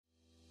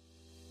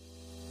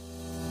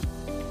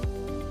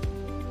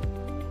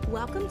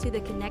Welcome to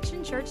the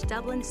Connection Church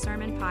Dublin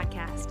Sermon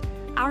Podcast.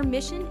 Our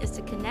mission is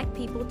to connect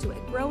people to a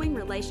growing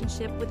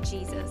relationship with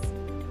Jesus.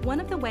 One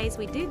of the ways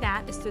we do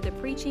that is through the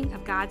preaching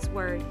of God's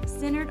Word,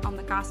 centered on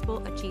the gospel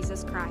of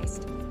Jesus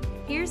Christ.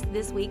 Here's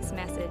this week's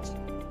message.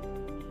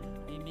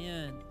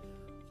 Amen.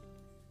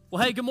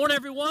 Well, hey, good morning,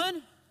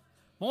 everyone.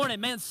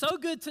 Morning, man. So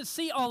good to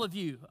see all of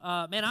you.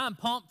 Man, I'm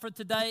pumped for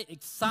today,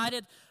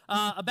 excited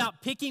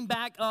about picking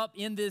back up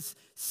in this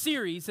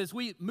series as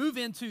we move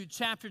into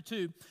chapter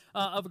 2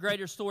 of A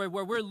Greater Story,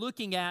 where we're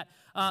looking at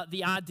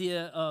the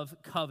idea of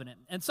covenant.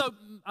 And so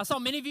I saw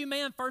many of you,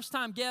 man,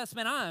 first-time guests.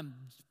 Man, I am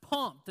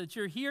pumped that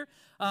you're here.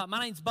 My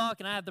name's Buck,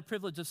 and I have the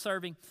privilege of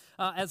serving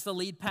as the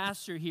lead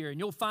pastor here. And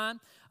you'll find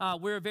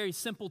we're a very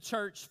simple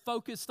church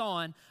focused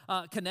on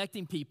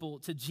connecting people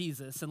to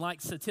Jesus. And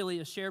like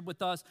Satilia shared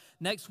with us,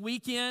 next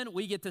weekend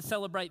we get to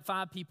celebrate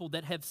 5 people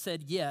that have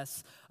said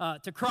yes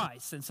to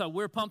Christ. And so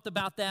we're pumped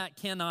about that,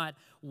 cannot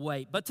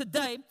wait. But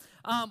today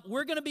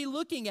we're going to be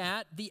looking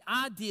at the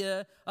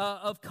idea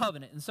of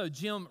covenant. And so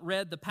Jim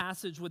read the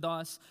passage with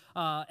us,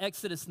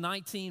 Exodus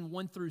 19,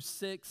 1 through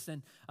 6,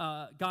 and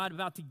God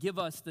about to give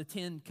us the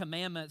 10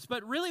 commandments.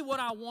 But really what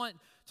I want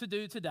to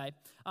do today,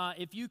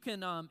 if you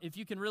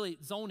can really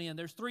zone in,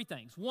 there's 3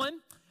 things. One,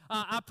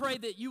 I pray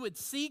that you would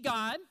see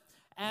God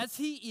as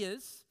He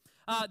is,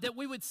 that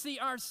we would see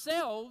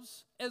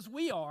ourselves as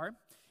we are,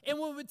 and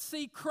we would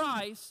see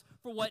Christ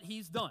for what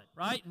He's done,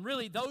 right? And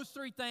really those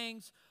 3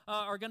 things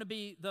are going to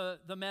be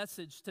the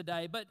message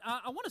today. But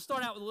I want to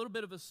start out with a little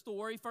bit of a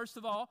story. First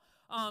of all,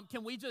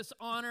 can we just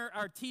honor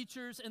our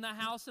teachers in the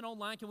house and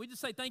online? Can we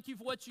just say thank you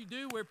for what you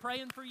do? We're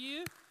praying for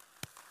you.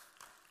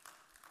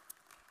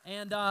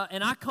 And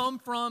I come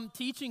from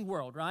teaching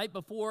world, right?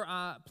 Before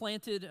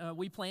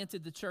we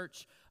planted the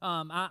church,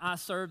 I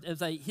served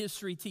as a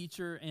history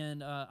teacher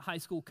and high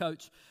school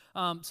coach.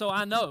 So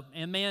I know,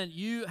 and man,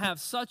 you have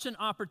such an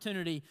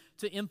opportunity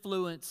to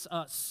influence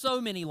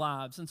so many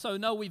lives. And so,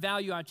 no, we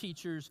value our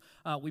teachers.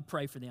 We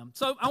pray for them.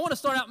 So I want to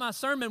start out my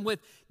sermon with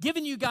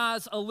giving you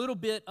guys a little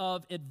bit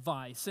of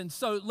advice. And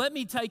so let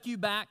me take you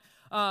back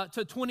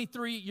to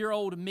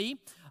 23-year-old me.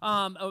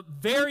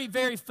 Very,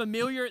 very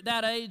familiar at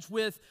that age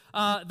with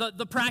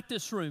the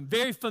practice room.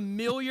 Very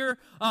familiar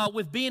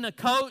with being a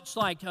coach,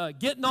 like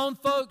getting on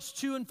folks,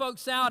 chewing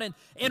folks out,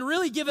 and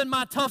really giving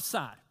my tough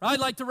side, right?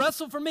 Like to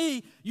wrestle for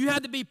me, you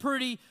had to be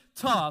pretty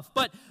tough.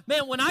 But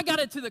man, when I got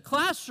into the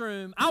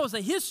classroom, I was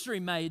a history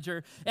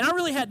major, and I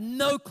really had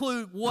no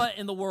clue what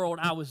in the world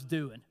I was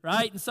doing,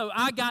 right? And so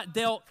I got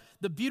dealt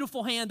the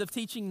beautiful hand of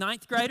teaching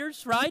 9th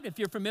graders, right? If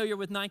you're familiar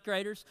with 9th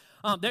graders,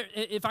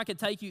 if I could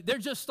take you, they're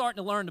just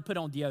starting to learn to put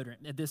on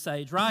deodorant at this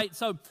age, right?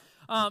 So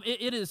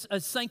it is a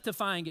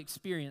sanctifying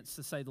experience,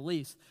 to say the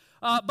least.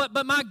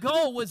 But my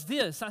goal was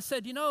this. I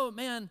said, you know,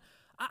 man,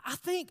 I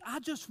think I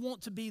just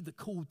want to be the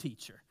cool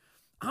teacher.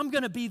 I'm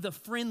going to be the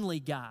friendly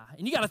guy.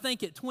 And you got to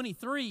think at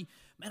 23,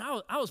 man,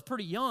 I was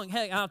pretty young.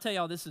 Hey, I'll tell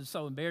y'all, this is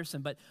so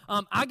embarrassing, but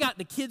I got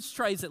the kids'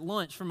 trays at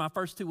lunch for my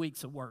first 2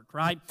 weeks of work,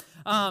 right?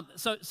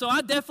 So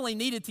I definitely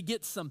needed to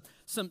get some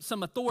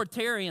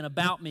authoritarian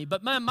about me.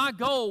 But man, my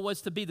goal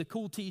was to be the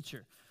cool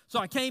teacher. So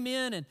I came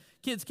in, and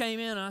kids came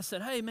in, and I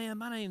said, hey, man,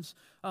 my name's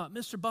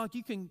Mr. Buck.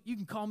 You can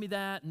call me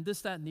that and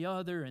this, that, and the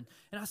other. And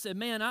I said,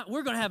 man,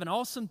 we're going to have an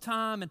awesome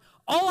time. And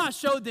all I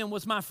showed them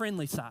was my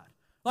friendly side.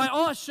 Like,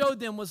 all I showed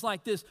them was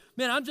like this,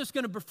 man, I'm just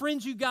going to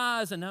befriend you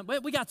guys, and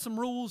we got some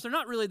rules. They're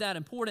not really that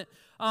important,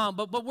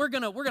 but we're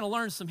going to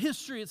learn some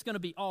history. It's going to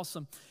be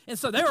awesome. And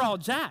so they were all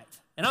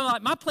jacked. And I'm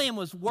like, my plan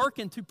was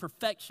working to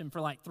perfection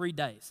for like 3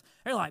 days.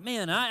 They're like,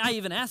 man, I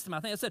even asked them,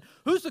 I said,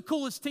 who's the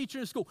coolest teacher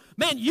in school?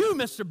 Man, you,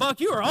 Mr.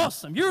 Buck, you are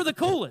awesome. You're the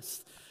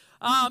coolest.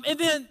 And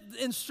then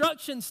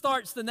instruction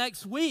starts the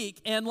next week,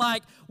 and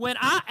like when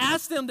I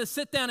asked them to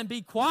sit down and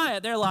be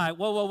quiet, they're like,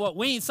 whoa,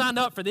 we ain't signed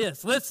up for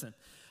this. Listen.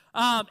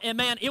 And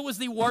man, it was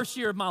the worst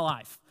year of my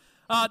life.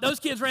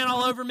 Those kids ran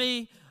all over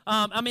me.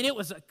 It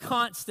was a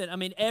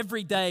constant.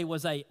 Every day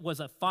was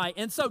a fight.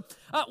 And so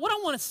what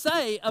I want to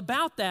say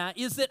about that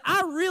is that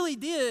I really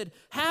did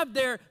have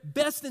their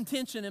best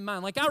intention in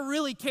mind. Like, I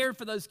really cared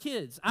for those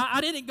kids. I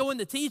didn't go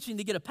into teaching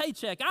to get a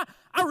paycheck.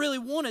 I really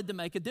wanted to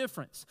make a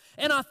difference.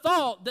 And I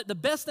thought that the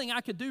best thing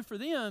I could do for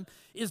them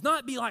is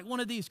not be like one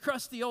of these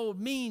crusty old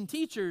mean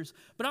teachers,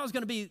 but I was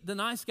going to be the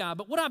nice guy.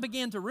 But what I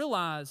began to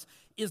realize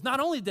is not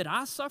only did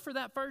I suffer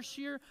that first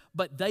year,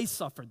 but they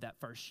suffered that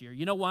first year.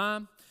 You know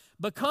why?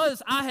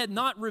 Because I had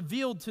not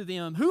revealed to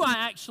them who I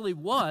actually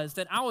was,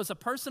 that I was a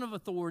person of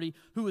authority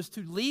who was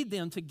to lead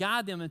them, to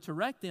guide them, and to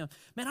direct them.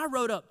 Man, I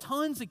wrote up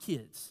tons of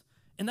kids,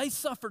 and they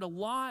suffered a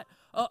lot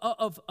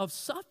of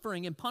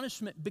suffering and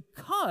punishment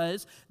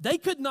because they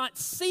could not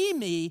see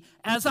me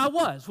as I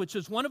was, which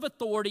is one of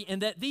authority,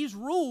 and that these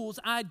rules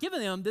I had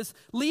given them, this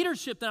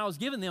leadership that I was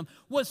giving them,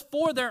 was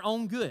for their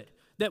own good.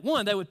 That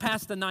 1, they would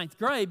pass the 9th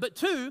grade, but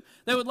 2,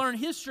 they would learn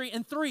history,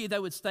 and 3, they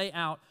would stay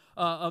out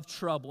of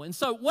trouble. And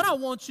so what I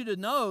want you to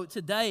know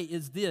today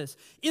is this,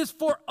 is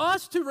for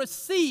us to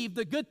receive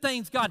the good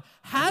things God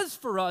has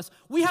for us,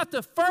 we have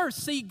to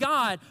first see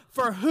God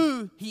for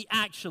who He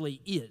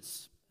actually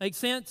is. Make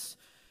sense?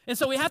 And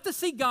so we have to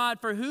see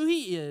God for who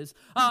he is,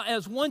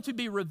 as one to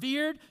be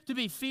revered, to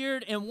be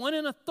feared, and one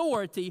in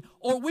authority,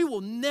 or we will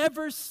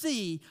never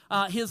see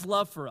his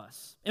love for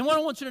us. And what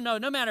I want you to know,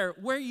 no matter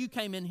where you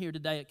came in here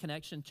today at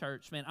Connection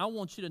Church, man, I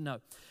want you to know,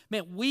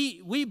 man,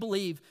 we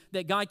believe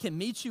that God can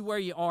meet you where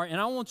you are, and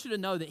I want you to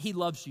know that he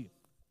loves you.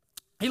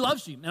 He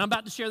loves you, and I'm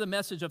about to share the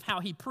message of how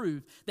he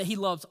proved that he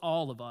loves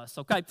all of us,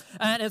 okay?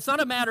 And it's not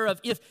a matter of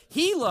if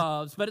he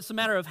loves, but it's a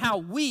matter of how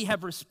we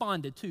have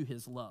responded to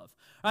his love,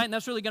 all right? And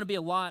that's really going to be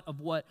a lot of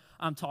what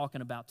I'm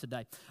talking about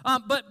today.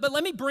 But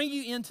let me bring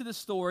you into the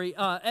story.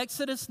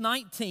 Exodus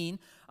 19,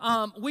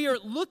 we are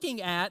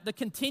looking at the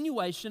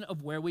continuation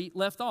of where we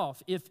left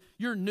off. If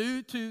you're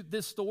new to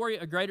this story,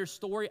 A Greater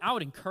Story, I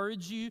would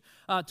encourage you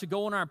to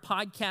go on our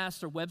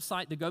podcast or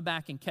website to go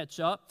back and catch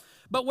up.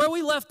 But where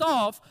we left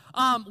off,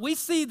 we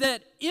see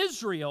that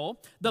Israel,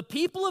 the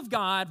people of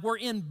God, were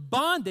in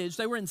bondage.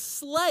 They were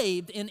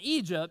enslaved in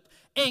Egypt.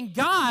 And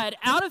God,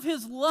 out of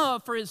his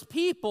love for his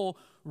people,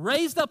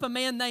 raised up a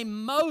man named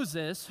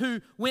Moses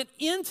who went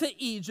into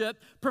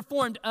Egypt,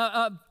 performed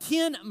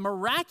 10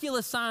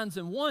 miraculous signs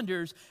and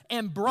wonders,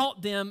 and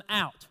brought them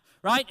out.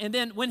 Right? And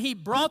then when he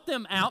brought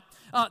them out,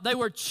 they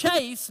were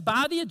chased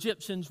by the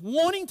Egyptians,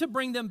 wanting to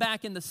bring them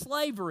back into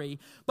slavery.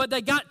 But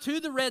they got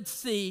to the Red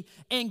Sea,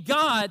 and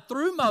God,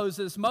 through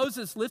Moses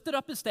lifted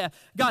up his staff.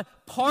 God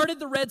parted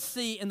the Red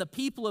Sea, and the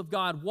people of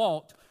God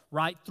walked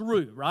right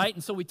through, right?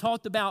 And so we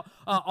talked about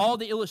all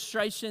the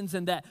illustrations,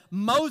 and that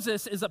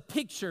Moses is a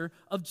picture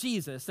of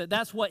Jesus,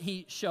 that's what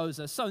he shows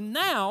us. So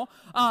now,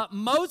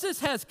 Moses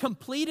has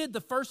completed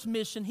the first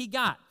mission he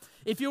got.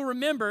 If you'll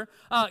remember,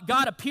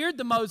 God appeared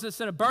to Moses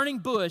in a burning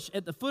bush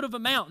at the foot of a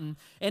mountain,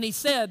 and he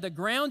said, the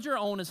ground you're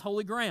on is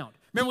holy ground.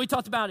 Remember, we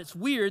talked about it's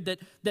weird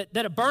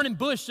that a burning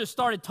bush just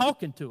started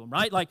talking to him,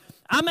 right? Like,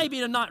 I may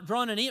be not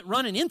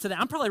running into that.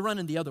 I'm probably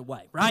running the other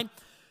way, right?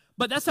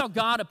 But that's how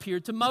God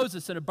appeared to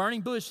Moses in a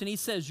burning bush, and he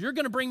says, you're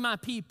going to bring my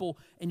people,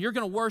 and you're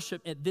going to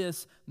worship at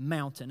this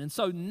mountain. And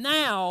so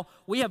now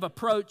we have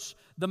approached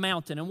the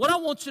mountain. And what I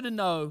want you to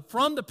know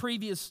from the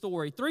previous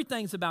story, 3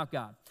 things about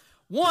God.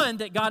 One,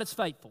 that God is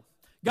faithful.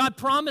 God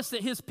promised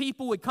that his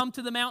people would come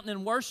to the mountain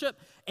and worship,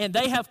 and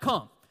they have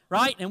come,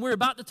 right? And we're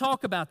about to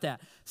talk about that.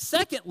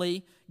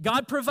 Secondly,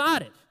 God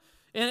provided.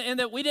 And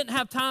that we didn't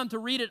have time to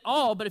read it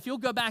all, but if you'll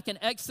go back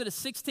in Exodus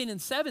 16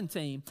 and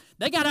 17,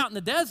 they got out in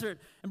the desert,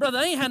 and brother,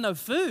 they ain't had no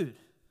food.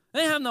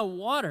 They didn't have no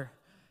water.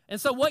 And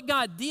so what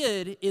God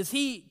did is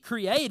he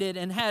created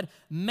and had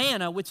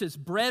manna, which is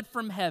bread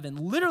from heaven.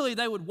 Literally,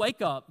 they would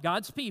wake up,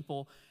 God's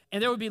people,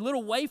 and there would be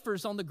little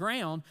wafers on the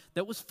ground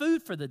that was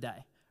food for the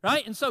day.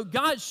 Right? And so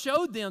God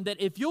showed them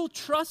that if you'll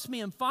trust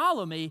me and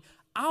follow me,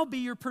 I'll be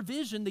your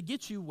provision to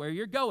get you where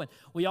you're going.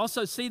 We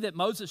also see that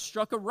Moses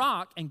struck a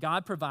rock and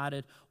God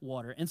provided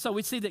water. And so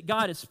we see that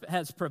God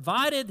has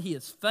provided, he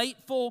is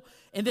faithful,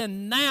 and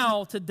then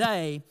now,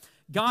 today,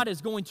 God is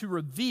going to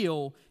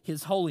reveal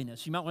his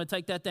holiness. You might want to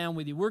take that down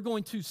with you. We're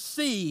going to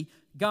see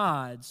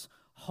God's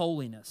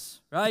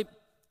holiness, right?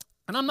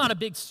 And I'm not a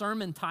big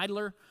sermon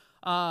titler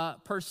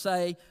per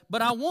se,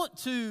 but I want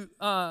to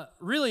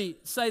really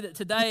say that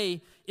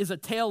today is a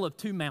tale of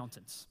 2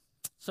 mountains.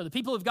 So the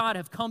people of God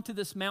have come to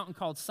this mountain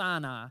called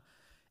Sinai,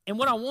 and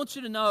what I want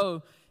you to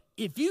know,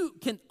 if you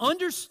can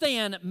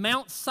understand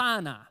Mount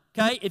Sinai,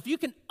 okay, if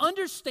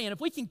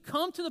we can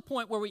come to the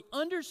point where we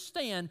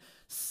understand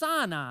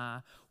Sinai,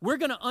 we're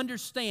going to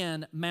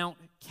understand Mount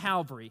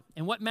Calvary.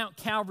 And what Mount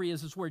Calvary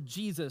is where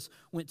Jesus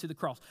went to the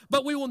cross.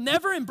 But we will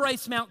never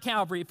embrace Mount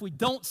Calvary if we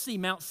don't see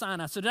Mount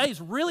Sinai. So today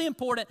is really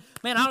important.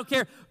 Man, I don't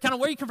care kind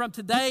of where you come from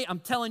today. I'm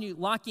telling you,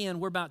 lock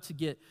in. We're about to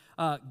get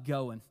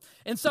going.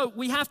 And so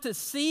we have to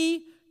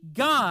see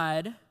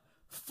God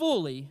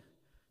fully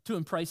to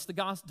embrace the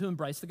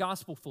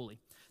gospel fully.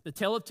 The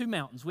tale of 2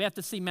 mountains. We have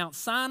to see Mount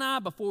Sinai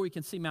before we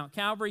can see Mount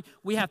Calvary.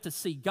 We have to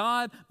see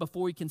God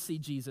before we can see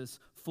Jesus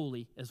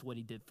fully as what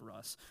he did for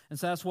us. And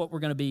so that's what we're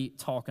going to be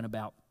talking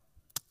about.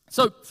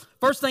 So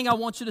first thing I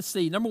want you to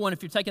see, number 1,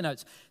 if you're taking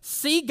notes,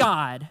 see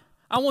God.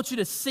 I want you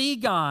to see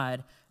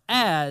God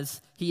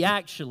as he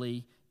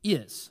actually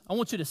is. I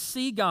want you to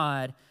see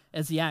God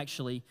as he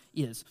actually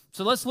is.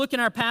 So let's look in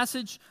our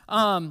passage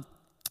and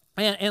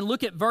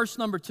look at verse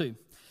number 2.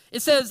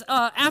 It says,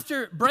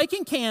 after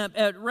breaking camp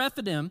at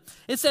Rephidim,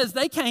 it says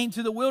they came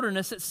to the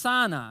wilderness at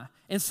Sinai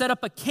and set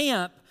up a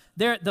camp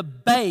there at the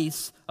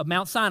base of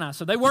Mount Sinai.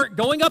 So they weren't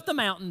going up the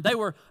mountain. They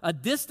were a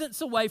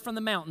distance away from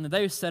the mountain, and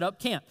they set up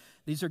camp.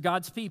 These are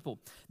God's people.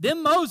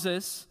 Then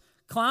Moses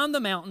climbed the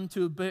mountain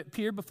to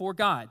appear before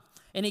God,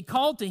 and he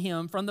called to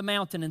him from the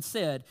mountain and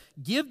said,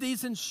 give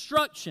these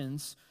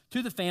instructions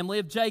to the family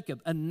of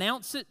Jacob.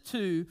 Announce it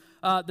to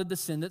the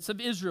descendants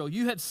of Israel.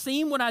 You have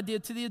seen what I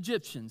did to the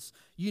Egyptians.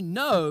 You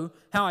know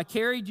how I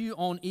carried you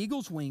on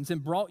eagle's wings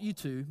and brought you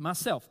to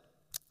myself.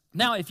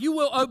 Now, if you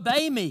will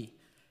obey me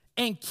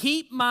and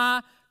keep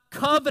my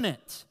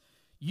covenant,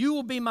 you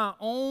will be my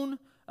own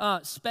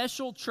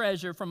special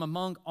treasure from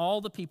among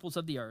all the peoples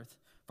of the earth,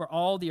 for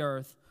all the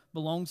earth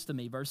belongs to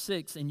me. Verse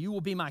 6, and you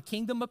will be my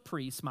kingdom of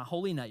priests, my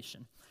holy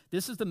nation.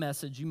 This is the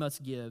message you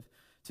must give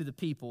to the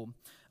people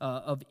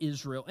of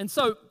Israel. And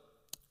so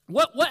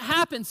what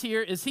happens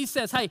here is he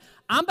says, hey,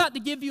 I'm about to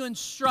give you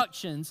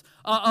instructions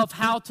of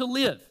how to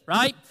live,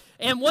 right?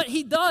 And what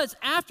he does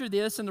after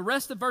this, in the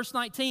rest of verse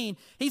 19,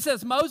 he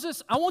says,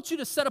 Moses, I want you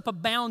to set up a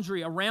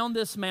boundary around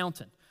this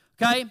mountain,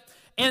 okay?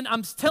 And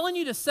I'm telling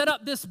you to set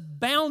up this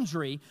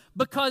boundary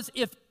because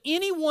if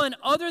anyone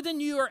other than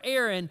you or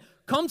Aaron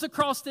comes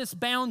across this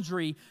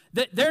boundary,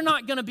 that they're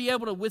not going to be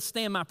able to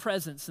withstand my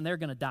presence and they're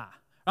going to die,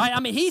 right? I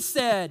mean, he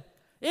said,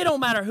 it don't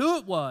matter who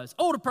it was,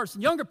 older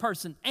person, younger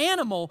person,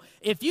 animal,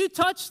 if you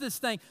touch this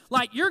thing,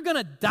 like you're going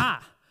to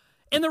die.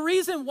 And the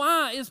reason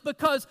why is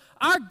because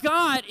our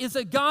God is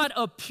a God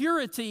of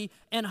purity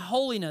and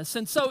holiness.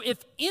 And so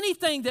if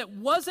anything that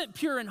wasn't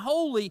pure and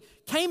holy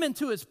came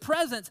into his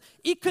presence,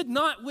 it could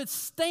not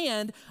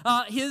withstand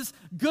his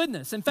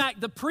goodness. In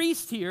fact, the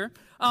priest here,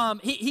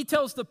 he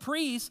tells the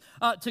priest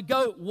to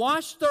go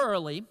wash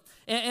thoroughly.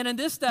 And in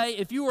this day,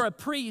 if you were a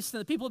priest,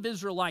 and the people of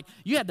Israel, like,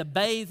 you had to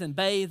bathe and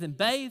bathe and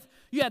bathe.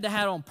 You had to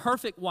have on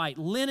perfect white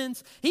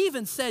linens. He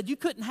even said you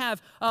couldn't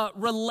have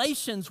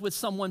relations with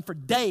someone for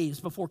days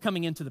before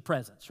coming into the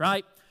presence,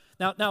 right?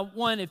 Now,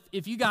 one,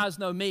 if you guys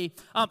know me,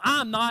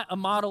 I'm not a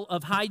model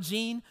of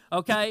hygiene,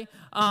 okay?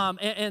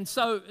 And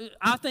so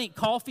I think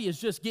coffee is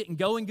just getting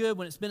going good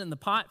when it's been in the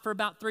pot for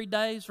about 3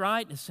 days,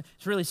 right? It's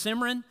really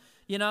simmering,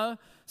 you know?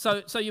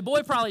 So your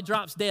boy probably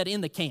drops dead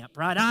in the camp,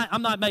 right?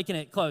 I'm not making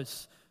it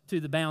close to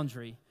the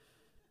boundary.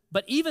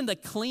 But even the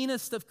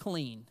cleanest of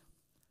clean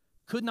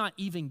could not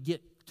even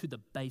get to the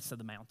base of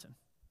the mountain.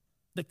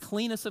 The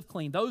cleanest of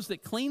clean, those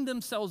that clean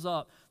themselves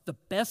up the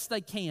best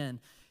they can,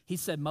 he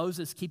said,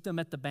 Moses, keep them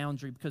at the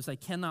boundary because they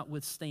cannot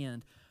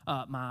withstand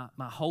my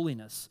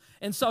holiness.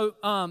 And so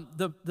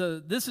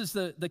this is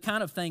the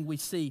kind of thing we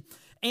see.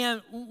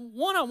 And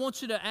one, I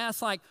want you to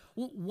ask, like,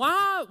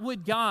 why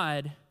would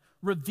God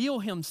reveal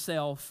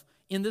himself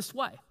in this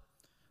way?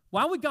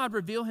 Why would God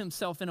reveal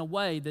himself in a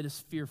way that is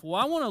fearful?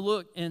 Well, I want to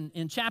look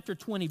in chapter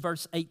 20,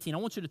 verse 18. I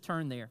want you to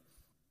turn there.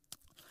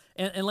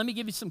 And let me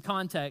give you some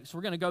context.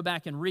 We're going to go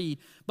back and read.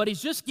 But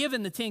he's just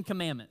given the 10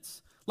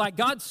 Commandments. Like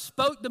God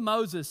spoke to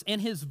Moses, and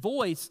his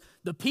voice,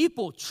 the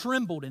people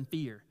trembled in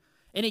fear.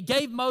 And he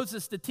gave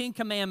Moses the 10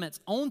 Commandments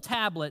on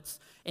tablets,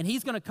 and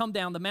he's going to come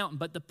down the mountain.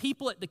 But the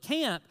people at the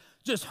camp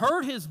just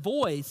heard his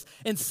voice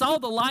and saw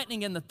the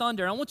lightning and the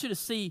thunder. And I want you to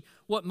see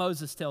what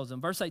Moses tells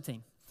them. Verse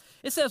 18.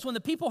 It says, when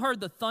the people heard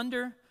the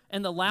thunder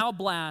and the loud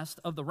blast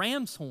of the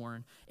ram's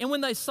horn, and when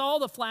they saw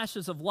the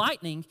flashes of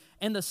lightning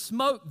and the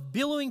smoke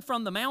billowing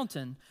from the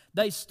mountain,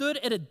 they stood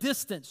at a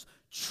distance,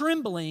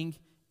 trembling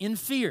in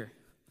fear.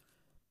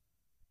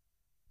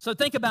 So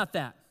think about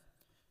that.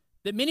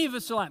 That many of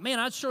us are like, man,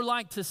 I'd sure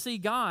like to see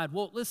God.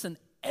 Well, listen,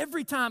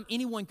 every time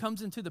anyone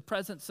comes into the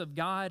presence of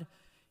God,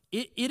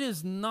 it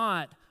is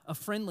not a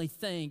friendly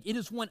thing. It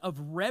is one of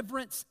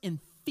reverence and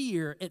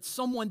fear at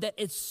someone that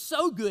is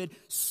so good,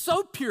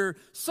 so pure,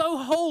 so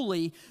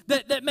holy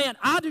that man,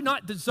 I do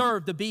not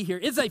deserve to be here.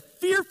 It's a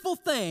fearful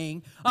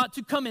thing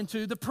to come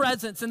into the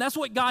presence. And that's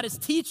what God is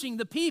teaching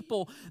the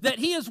people, that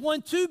he is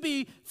one to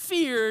be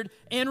feared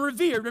and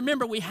revered.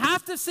 Remember, we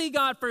have to see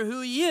God for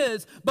who he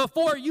is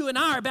before you and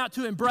I are about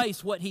to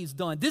embrace what he's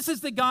done. This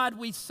is the God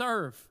we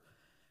serve.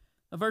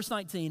 Verse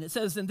 19, it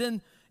says,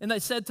 and they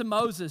said to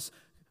Moses,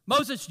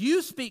 Moses,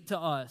 you speak to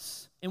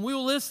us and we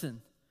will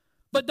listen.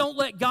 But don't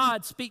let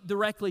God speak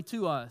directly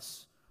to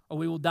us or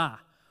we will die.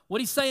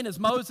 What he's saying is,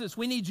 Moses,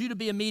 we need you to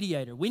be a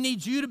mediator. We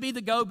need you to be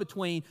the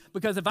go-between,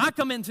 because if I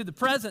come into the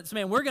presence,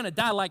 man, we're going to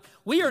die. Like,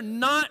 we are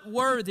not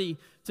worthy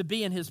to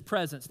be in his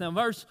presence. Now,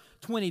 verse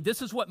 20,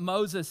 this is what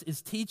Moses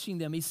is teaching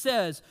them. He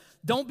says,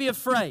 don't be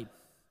afraid.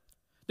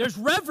 There's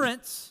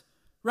reverence,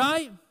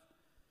 right?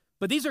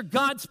 But these are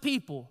God's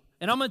people.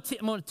 And I'm going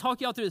to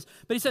talk y'all through this.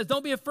 But he says,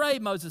 don't be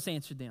afraid, Moses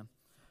answered them.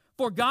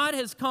 For God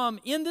has come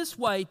in this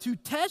way to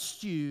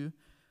test you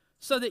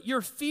so that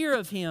your fear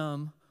of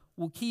him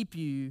will keep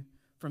you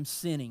from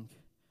sinning.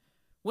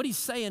 What he's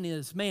saying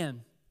is,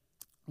 man,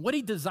 what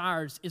he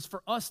desires is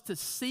for us to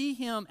see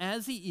him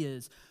as he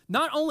is,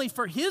 not only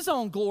for his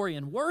own glory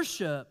and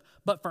worship,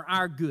 but for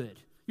our good.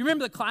 You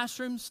remember the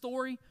classroom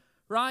story,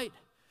 right?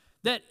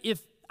 That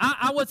if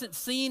I wasn't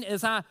seen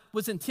as I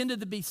was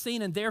intended to be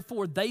seen, and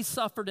therefore they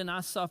suffered and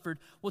I suffered.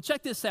 Well,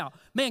 check this out.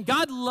 Man,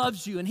 God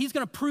loves you, and he's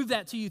going to prove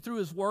that to you through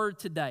his word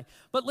today.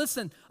 But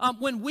listen,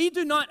 when we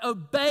do not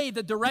obey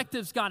the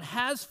directives God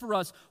has for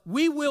us,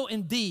 we will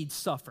indeed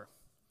suffer.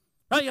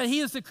 Right?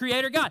 He is the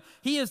creator God.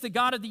 He is the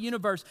God of the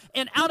universe.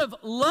 And out of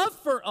love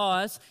for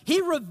us,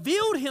 he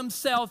revealed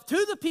himself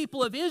to the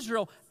people of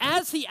Israel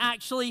as he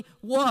actually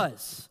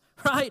was.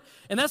 Right?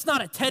 And that's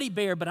not a teddy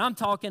bear, but I'm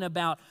talking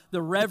about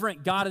the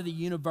reverent God of the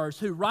universe,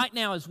 who right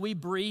now as we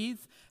breathe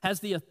has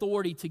the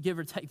authority to give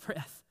or take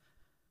breath.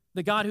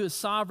 The God who is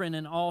sovereign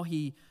in all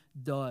he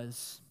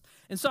does.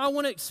 And so I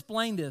want to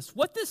explain this.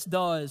 What this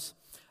does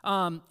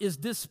is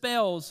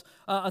dispels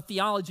a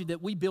theology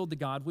that we build the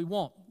God we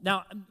want.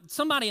 Now,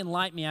 somebody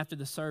enlighten me after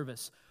the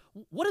service.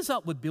 What is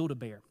up with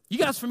Build-A-Bear? You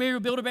guys familiar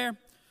with Build-A-Bear?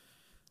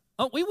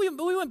 Oh, we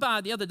went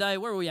by the other day.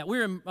 Where were we at? We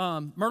were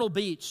in Myrtle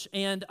Beach,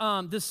 and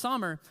this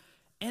summer,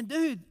 And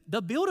dude,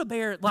 the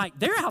Build-A-Bear, like,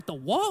 they're out the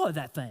wall of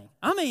that thing.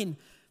 I mean,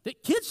 the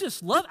kids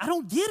just love it. I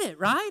don't get it,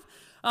 right?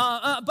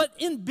 But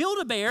in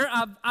Build-A-Bear,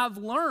 I've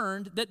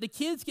learned that the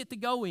kids get to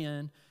go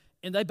in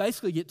and they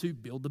basically get to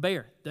build the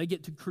bear. They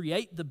get to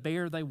create the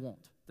bear they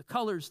want. The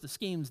colors, the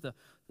schemes,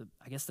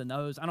 I guess the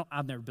nose.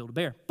 I've never built a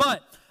bear.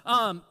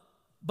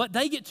 But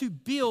they get to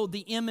build the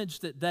image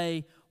that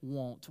they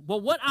want.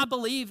 Well, what I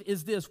believe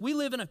is this. We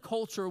live in a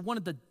culture, one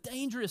of the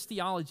dangerous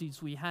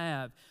theologies we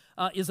have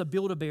is a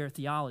Build-A-Bear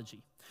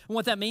theology. And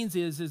what that means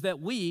is that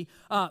we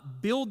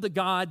build the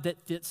God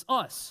that fits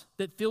us,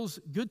 that feels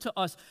good to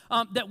us,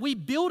 that we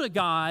build a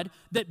God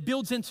that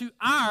builds into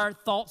our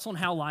thoughts on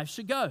how life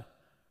should go,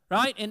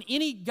 right? And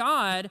any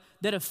God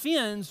that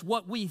offends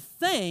what we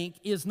think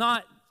is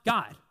not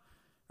God,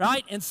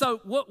 right? And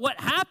so what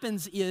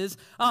happens is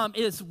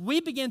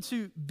we begin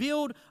to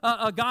build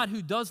a God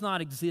who does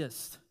not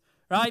exist,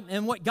 right?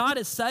 And what God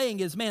is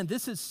saying is, man,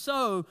 this is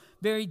so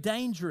very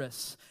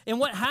dangerous. And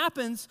what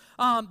happens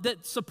that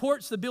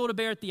supports the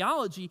Build-A-Bear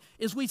theology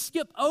is we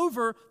skip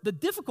over the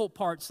difficult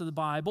parts of the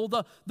Bible,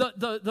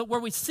 the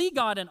where we see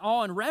God in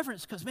awe and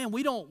reverence, because, man,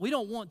 we don't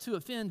want to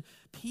offend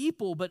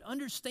people, but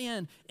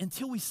understand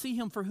until we see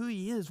him for who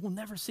he is, we'll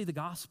never see the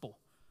gospel,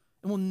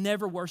 and we'll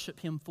never worship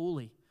him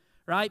fully.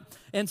 Right?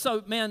 And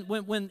so, man,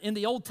 when in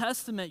the Old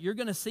Testament, you're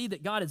going to see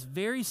that God is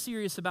very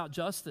serious about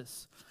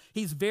justice.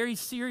 He's very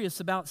serious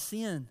about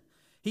sin.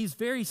 He's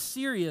very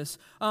serious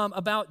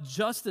about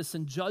justice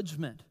and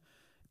judgment.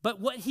 But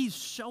what he's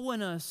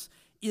showing us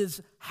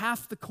is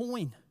half the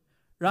coin,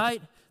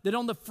 right? That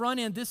on the front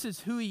end, this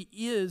is who he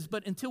is,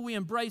 but until we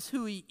embrace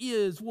who he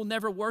is, we'll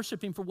never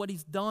worship him for what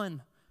he's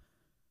done.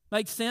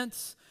 Make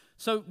sense?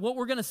 So what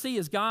we're going to see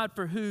is God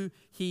for who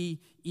he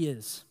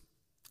is.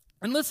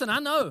 And listen, I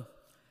know,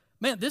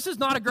 man, this is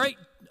not a great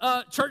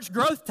church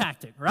growth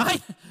tactic,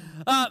 right?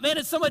 Man,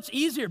 it's so much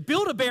easier.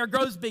 Build-A-Bear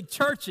grows big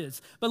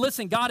churches. But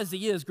listen, God as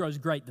he is grows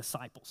great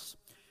disciples.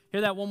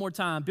 Hear that one more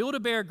time.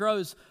 Build-A-Bear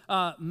grows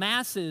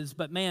masses,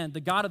 but man, the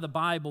God of the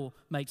Bible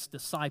makes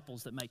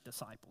disciples that make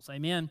disciples.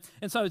 Amen?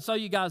 And so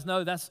you guys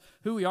know that's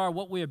who we are,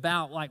 what we're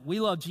about. Like, we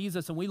love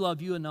Jesus and we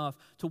love you enough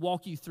to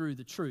walk you through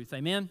the truth.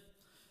 Amen?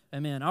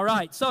 Amen. All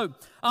right. So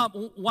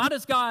why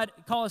does God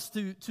call us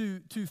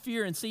to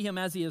fear and see him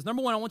as he is?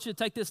 Number one, I want you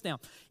to take this down.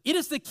 It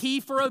is the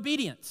key for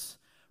obedience,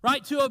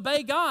 right? To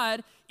obey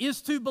God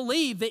is to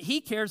believe that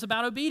he cares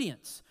about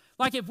obedience.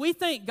 Like, if we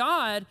think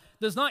God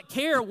does not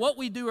care what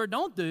we do or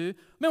don't do,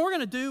 man, we're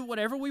going to do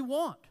whatever we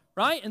want,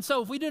 right? And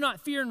so if we do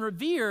not fear and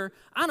revere,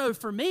 I know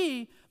for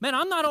me, man,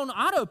 I'm not on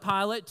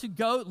autopilot to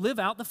go live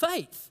out the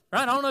faith,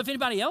 right? I don't know if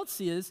anybody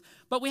else is,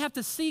 but we have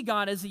to see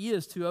God as he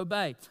is to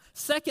obey.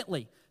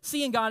 Secondly,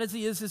 seeing God as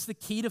he is the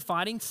key to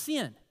fighting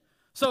sin.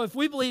 So if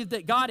we believe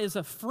that God is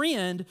a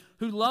friend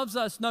who loves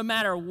us no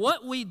matter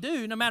what we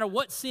do, no matter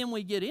what sin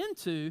we get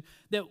into,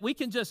 that we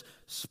can just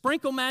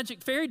sprinkle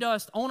magic fairy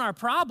dust on our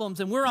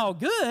problems and we're all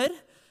good,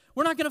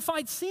 we're not going to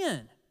fight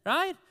sin,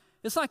 right?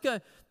 It's like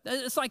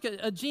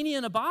a genie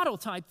in a bottle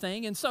type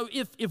thing. And so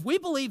if we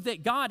believe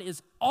that God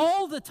is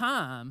all the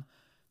time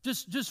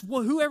just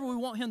whoever we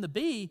want him to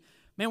be,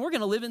 man, we're going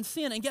to live in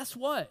sin. And guess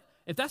what?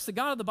 If that's the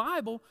God of the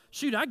Bible,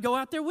 shoot, I'd go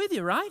out there with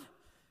you, right?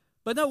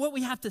 But no, what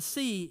we have to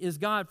see is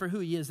God for who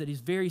he is, that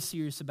he's very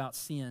serious about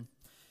sin.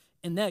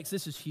 And next,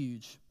 this is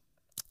huge.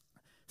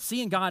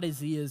 Seeing God as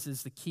he is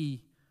the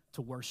key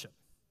to worship.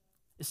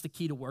 It's the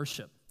key to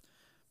worship.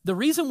 The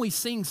reason we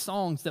sing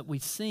songs that we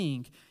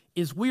sing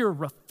is we are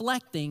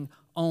reflecting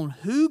on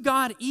who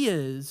God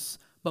is,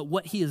 but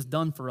what he has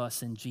done for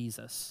us in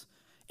Jesus.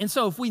 And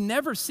so if we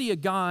never see a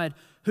God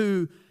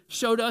who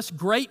showed us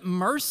great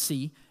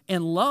mercy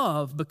and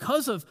love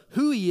because of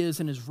who he is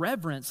and his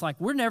reverence, like,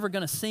 we're never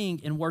going to sing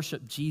and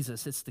worship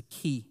Jesus. It's the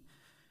key.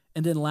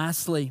 And then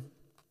lastly,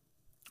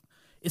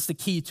 it's the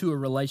key to a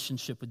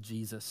relationship with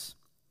Jesus.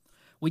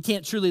 We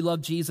can't truly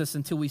love Jesus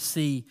until we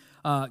see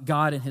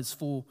God in his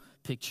full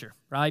picture,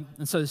 right?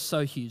 And so it's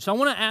so huge. So I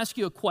want to ask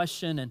you a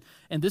question,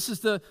 and this is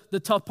the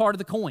tough part of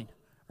the coin,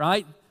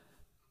 right?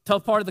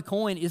 Tough part of the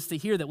coin is to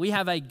hear that we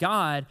have a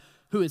God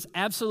who is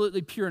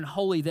absolutely pure and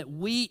holy, that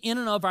we, in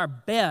and of our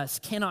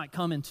best, cannot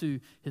come into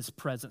his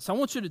presence. So I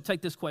want you to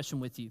take this question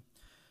with you.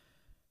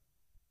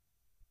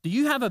 Do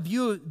you have a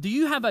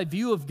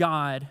view of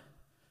God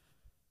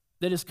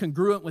that is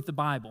congruent with the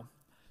Bible?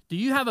 Do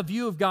you have a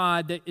view of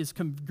God that is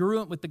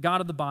congruent with the God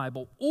of the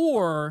Bible?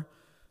 Or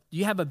do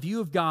you have a view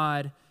of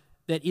God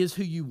that is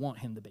who you want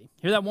him to be?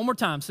 Hear that one more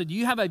time. So do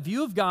you have a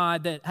view of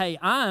God that, hey,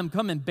 I am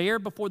coming bare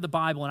before the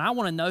Bible and I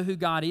want to know who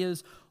God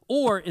is?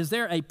 Or is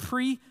there a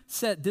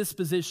preset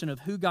disposition of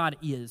who God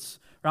is,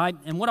 right?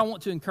 And what I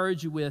want to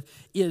encourage you with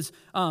is,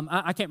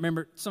 I can't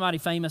remember, somebody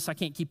famous, I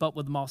can't keep up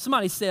with them all.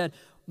 Somebody said,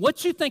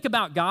 what you think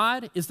about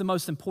God is the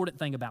most important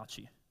thing about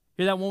you.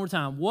 Hear that one more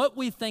time. What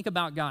we think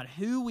about God,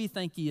 who we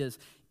think he is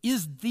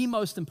the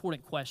most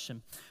important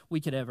question we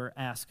could ever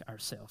ask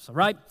ourselves, all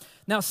right?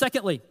 Now,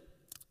 secondly,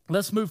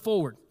 let's move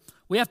forward.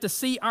 We have to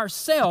see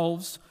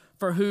ourselves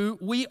for who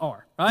we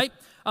are, right?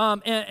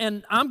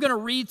 And I'm going to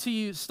read to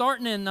you,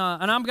 starting in,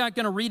 and I'm not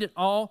going to read it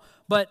all,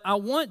 but I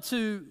want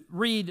to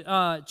read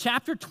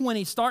chapter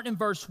 20, starting in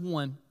verse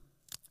 1,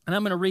 and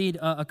I'm going to read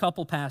a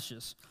couple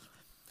passages.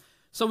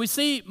 So we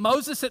see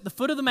Moses at the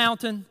foot of the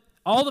mountain,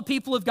 all the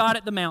people of God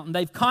at the mountain.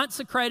 They've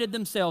consecrated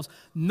themselves.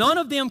 None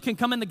of them can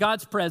come into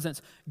God's presence.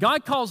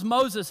 God calls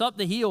Moses up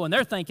the hill, and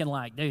they're thinking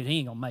like, dude, he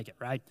ain't going to make it,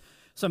 right?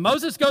 So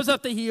Moses goes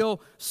up the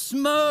hill,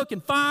 smoke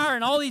and fire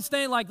and all these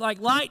things like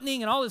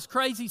lightning and all this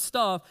crazy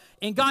stuff.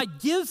 And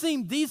God gives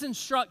him these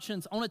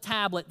instructions on a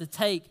tablet to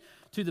take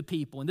to the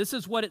people. And this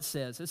is what it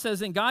says. It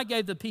says, and God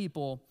gave the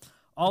people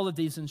all of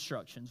these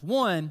instructions.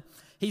 1,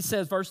 he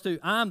says, verse 2,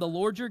 I am the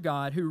Lord your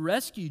God who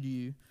rescued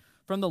you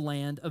from the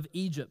land of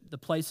Egypt, the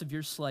place of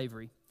your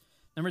slavery.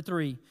 Number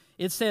 3,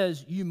 it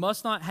says, you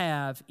must not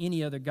have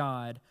any other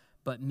God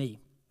but me.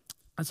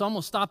 And so I'm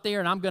going to stop there,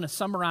 and I'm going to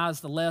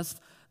summarize the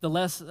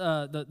rest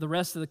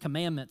of the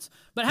commandments.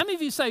 But how many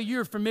of you say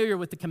you're familiar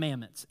with the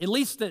commandments? At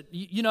least that,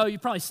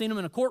 you've probably seen them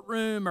in a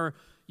courtroom or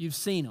you've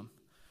seen them.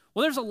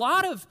 Well, there's a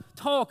lot of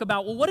talk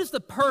about, well, what is the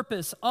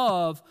purpose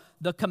of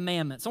the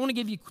commandments? I want to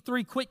give you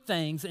 3 quick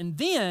things, and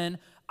then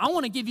I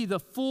want to give you the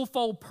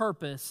full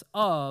purpose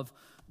of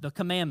the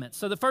commandments.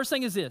 So the first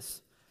thing is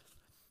this.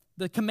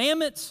 The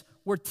commandments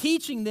were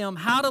teaching them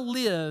how to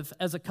live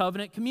as a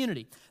covenant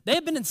community. They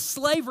had been in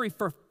slavery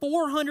for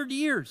 400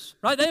 years,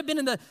 right? They had been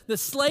in the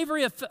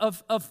slavery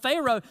of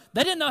Pharaoh.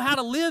 They didn't know how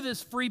to live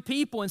as free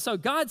people. And so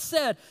God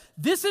said,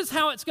 this is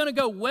how it's going to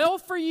go well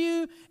for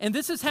you, and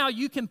this is how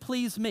you can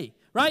please me,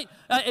 right?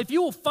 If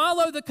you will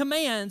follow the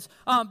commands,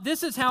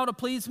 this is how to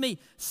please me.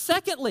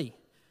 Secondly,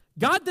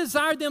 God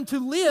desired them to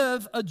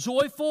live a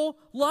joyful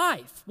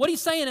life. What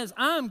he's saying is,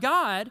 I'm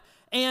God,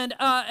 and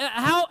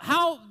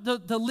how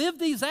to live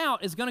these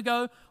out is going to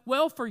go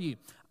well for you.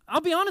 I'll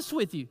be honest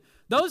with you.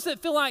 Those that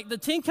feel like the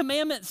 10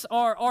 Commandments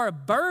are a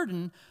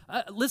burden,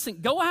 listen,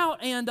 go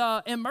out and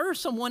murder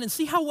someone and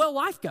see how well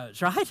life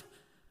goes, right?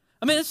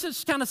 I mean, it's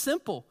just kind of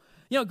simple.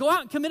 Go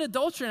out and commit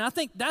adultery. And I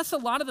think that's a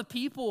lot of the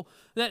people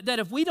that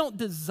if we don't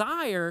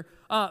desire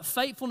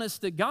faithfulness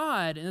to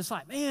God, and it's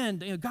like, man,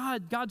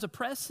 God's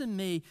oppressing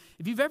me.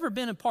 If you've ever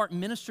been a part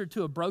ministered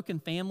to a broken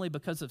family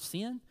because of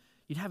sin,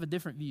 you'd have a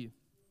different view.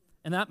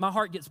 And my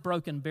heart gets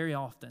broken very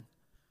often.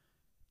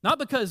 Not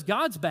because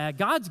God's bad,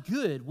 God's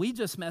good. We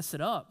just mess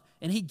it up,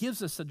 and he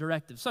gives us a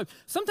directive. So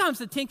sometimes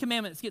the 10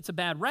 Commandments gets a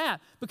bad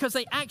rap because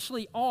they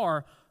actually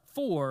are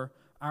for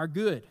our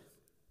good.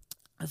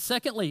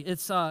 Thirdly,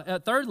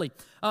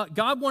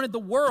 God wanted the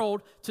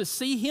world to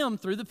see him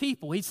through the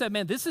people. He said,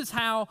 man, this is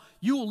how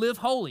you will live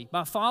holy,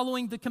 by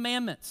following the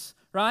commandments,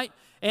 right?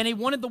 And he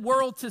wanted the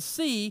world to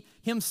see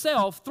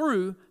himself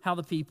through how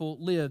the people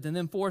lived. And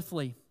then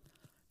fourthly,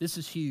 this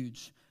is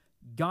huge.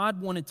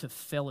 God wanted to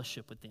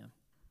fellowship with them.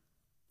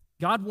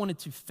 God wanted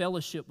to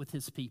fellowship with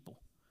his people.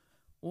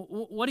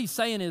 What he's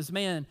saying is,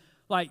 man,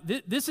 like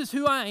this is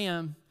who I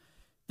am.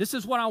 This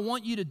is what I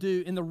want you to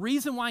do. And the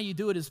reason why you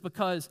do it is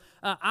because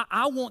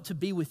I want to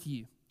be with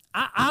you.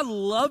 I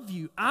love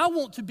you. I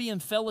want to be in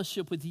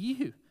fellowship with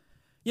you.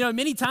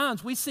 Many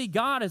times we see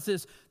God as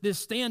this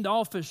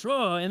standoffish,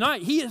 and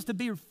he is to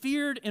be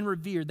feared and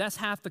revered. That's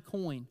half the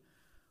coin.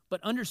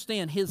 But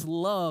understand, his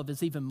love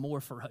is even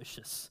more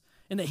ferocious,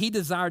 and that he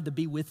desired to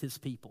be with his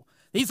people.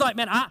 He's like,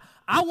 man,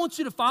 I want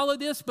you to follow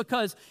this,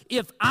 because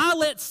if I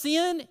let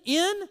sin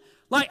in,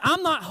 like,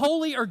 I'm not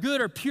holy or good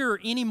or pure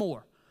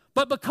anymore.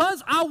 But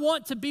because I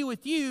want to be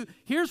with you,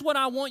 here's what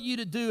I want you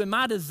to do. And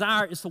my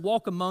desire is to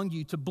walk among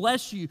you, to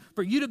bless you,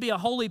 for you to be a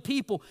holy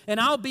people, and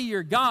I'll be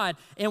your God.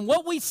 And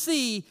what we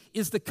see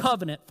is the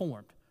covenant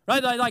formed,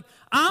 right? Like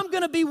I'm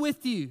going to be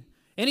with you.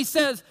 And he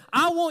says,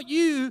 I want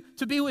you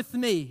to be with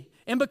me.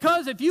 And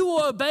because if you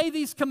will obey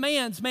these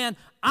commands, man,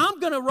 I'm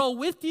going to roll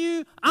with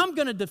you. I'm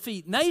going to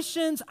defeat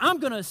nations. I'm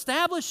going to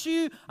establish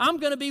you. I'm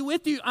going to be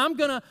with you. I'm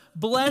going to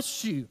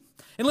bless you.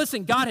 And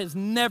listen, God has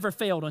never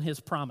failed on his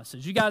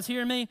promises. You guys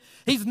hear me?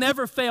 He's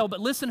never failed,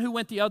 but listen who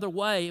went the other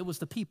way. It was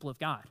the people of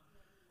God.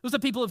 It was the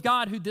people of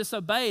God who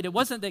disobeyed. It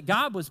wasn't that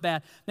God was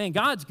bad. Man,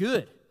 God's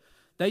good.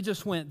 They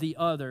just went the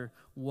other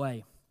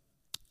way.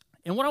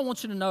 And what I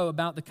want you to know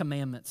about the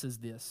commandments is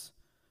this.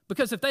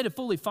 Because if they'd have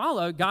fully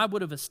followed, God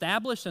would have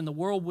established and the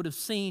world would have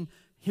seen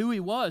who he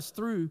was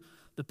through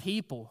the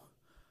people.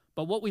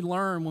 But what we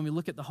learn when we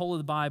look at the whole of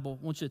the Bible,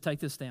 I want you to take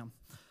this down.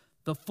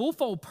 The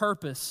full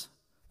purpose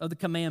of the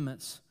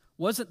commandments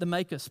wasn't to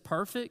make us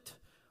perfect,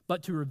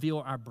 but to reveal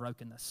our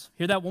brokenness.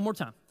 Hear that one more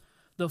time.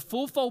 The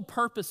full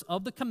purpose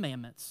of the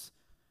commandments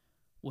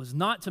was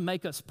not to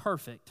make us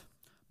perfect,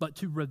 but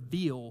to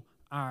reveal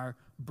our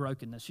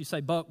brokenness. You say,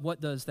 but what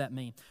does that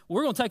mean? Well,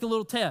 we're going to take a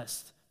little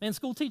test. Man,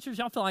 school teachers,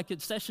 y'all feel like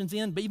it's session's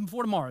in, but even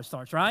before tomorrow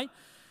starts, right?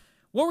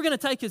 What we're going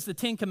to take is the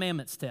 10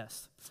 Commandments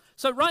test.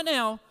 So right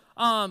now,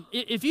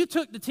 if you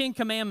took the 10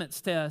 Commandments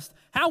test,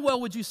 how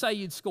well would you say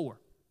you'd score?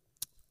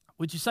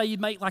 Would you say you'd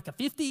make like a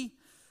 50,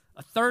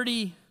 a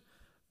 30?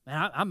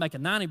 Man, I'd make a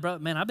 90, bro.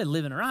 Man, I've been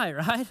living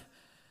right?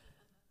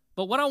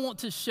 But what I want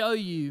to show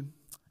you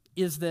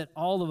is that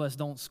all of us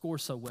don't score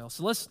so well.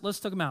 So let's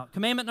talk them out.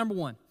 Commandment number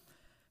 1,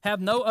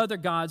 Have no other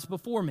gods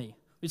before me.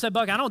 You say,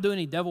 Buck, I don't do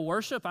any devil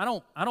worship. I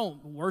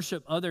don't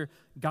worship other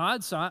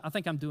gods, so I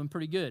think I'm doing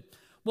pretty good.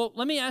 Well,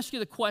 let me ask you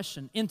the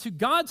question. Into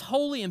God's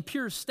holy and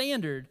pure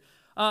standard,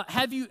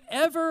 have you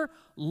ever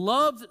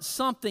loved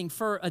something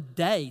for a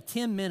day,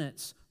 10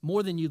 minutes,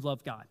 more than you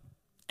love God?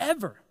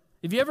 Ever?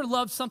 Have you ever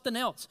loved something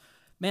else?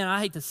 Man,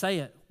 I hate to say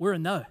it, we're a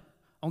no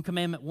on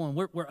commandment 1.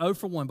 We're 0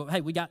 for 1, but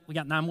hey, we got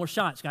 9 more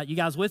shots. You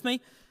guys with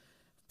me?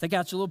 Take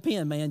out your little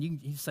pen, man.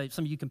 You say,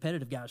 some of you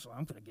competitive guys,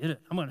 I'm going to get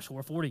it. I'm going to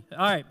score 40. All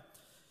right.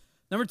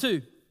 Number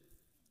 2,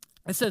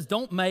 it says,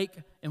 don't make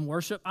and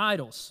worship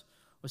idols.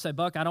 We say,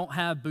 Buck, I don't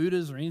have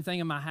Buddhas or anything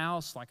in my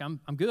house. Like, I'm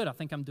good. I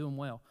think I'm doing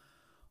well.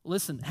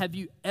 Listen, have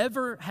you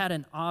ever had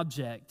an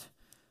object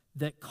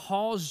that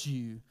caused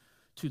you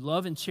to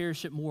love and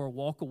cherish it more or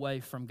walk away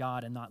from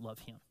God and not love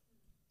Him?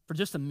 For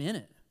just a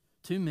minute,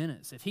 2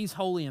 minutes. If He's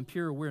holy and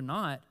pure, we're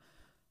not,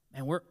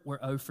 and we're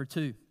 0 for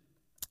 2.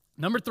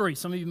 Number 3,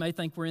 some of you may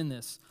think we're in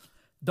this.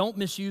 Don't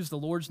misuse the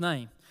Lord's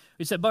name.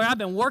 You said, Buck, I've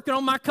been working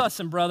on my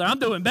cussing, brother. I'm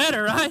doing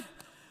better, right?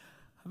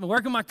 I've been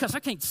working on my cussing. I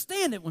can't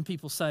stand it when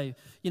people say,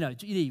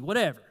 GD,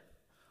 whatever.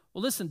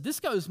 Well, listen, this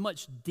goes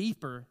much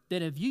deeper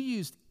than if you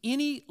used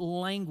any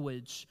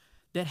language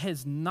that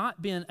has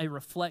not been a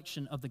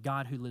reflection of the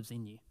God who lives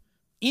in you.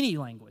 Any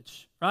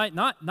language, right?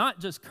 Not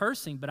just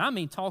cursing, but I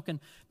mean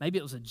talking, maybe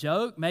it was a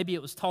joke, maybe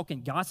it was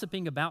talking,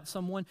 gossiping about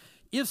someone.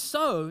 If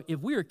so, if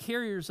we are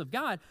carriers of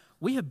God,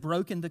 we have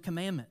broken the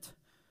commandment.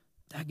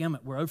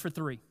 Dadgummit, we're 0 for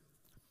 3.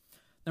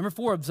 Number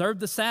 4, observe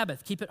the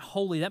Sabbath. Keep it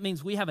holy. That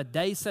means we have a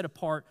day set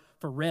apart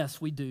for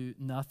rest. We do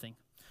nothing.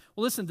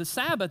 Well, listen, the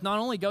Sabbath not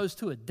only goes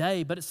to a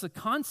day, but it's the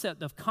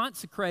concept of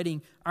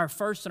consecrating our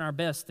first and our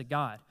best to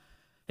God.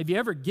 Have you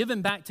ever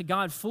given back to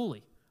God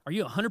fully? Are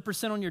you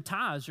 100% on your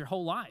tithes your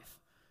whole life?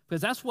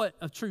 Because that's what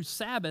a true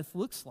Sabbath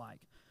looks like.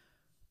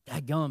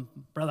 Dadgum,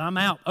 brother, I'm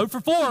out. 0 for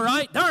 4,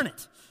 right? Darn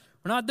it.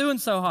 We're not doing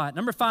so hot.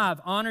 Number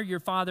 5, honor your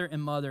father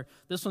and mother.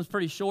 This one's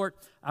pretty short.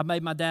 I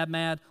made my dad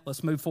mad.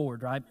 Let's move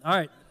forward, right? All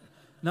right.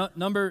 No,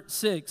 number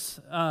 6,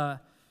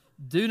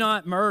 do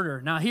not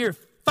murder. Now here,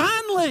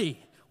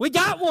 finally, we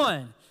got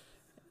one.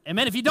 And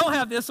man, if you don't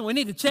have this one, we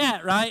need to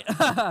chat, right?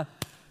 But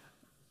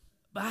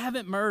I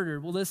haven't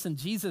murdered. Well, listen,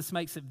 Jesus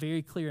makes it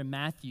very clear in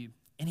Matthew,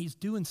 and He's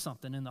doing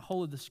something in the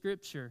whole of the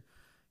Scripture.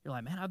 You're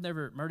like, man, I've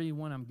never murdered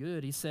anyone. I'm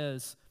good. He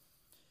says,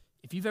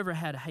 if you've ever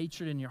had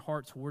hatred in your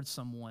heart towards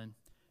someone,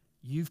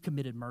 you've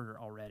committed murder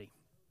already.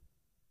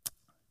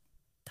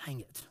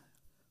 Dang it.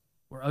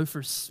 We're 0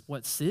 for,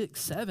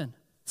 7?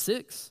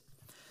 6.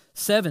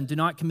 7, do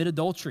not commit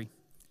adultery.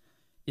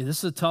 Yeah, this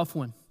is a tough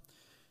one.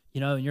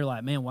 And you're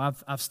like, man, well,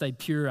 I've stayed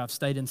pure. I've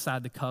stayed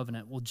inside the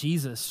covenant. Well,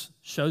 Jesus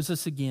shows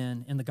us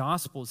again in the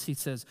Gospels. He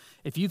says,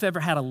 if you've ever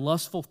had a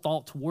lustful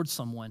thought towards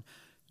someone,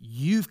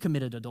 you've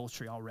committed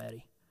adultery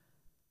already.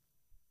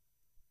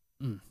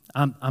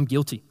 I'm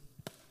guilty.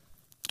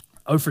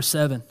 0 for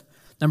 7.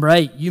 Number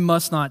 8, you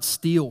must not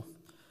steal.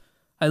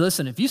 Hey,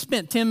 listen, if you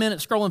spent 10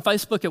 minutes scrolling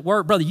Facebook at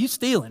work, brother, you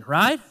stealing,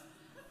 right?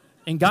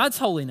 In God's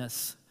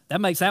holiness,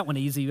 that makes that one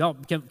easy.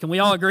 Can we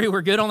all agree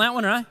we're good on that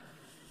one, right?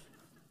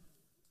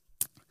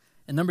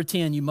 And number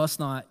 10, you must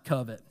not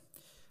covet.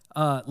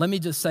 Let me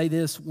just say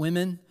this,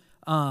 women,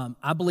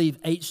 I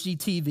believe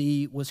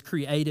HGTV was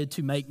created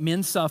to make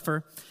men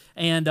suffer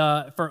and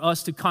for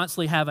us to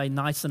constantly have a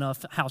nice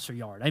enough house or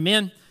yard.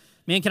 Amen?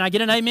 Men, can I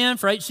get an amen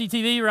for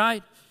HGTV,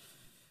 right?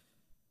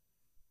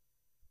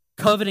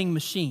 Coveting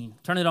machine.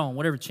 Turn it on,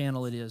 whatever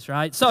channel it is,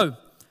 right? So,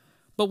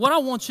 but what I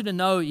want you to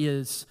know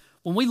is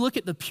when we look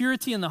at the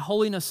purity and the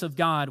holiness of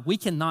God, we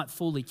cannot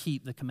fully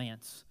keep the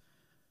commands.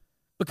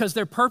 Because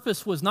their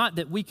purpose was not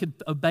that we could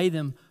obey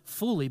them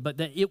fully, but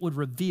that it would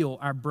reveal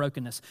our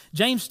brokenness.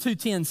 James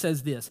 2:10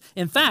 says this.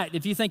 In fact,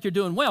 if you think you're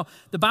doing well,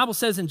 the Bible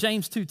says in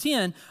James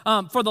 2:10,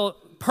 for the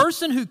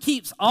person who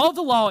keeps all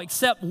the law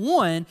except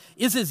one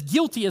is as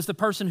guilty as the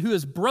person who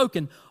has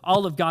broken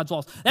all of God's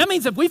laws. That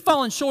means if we've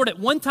fallen short at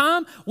one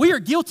time, we are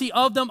guilty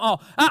of them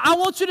all. I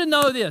want you to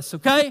know this,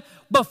 okay?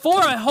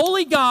 Before a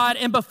holy God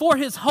and before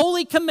His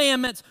holy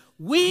commandments,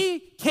 we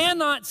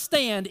cannot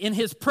stand in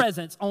His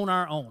presence on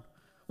our own.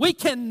 We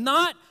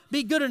cannot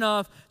be good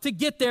enough to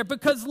get there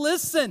because,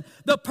 listen,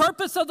 the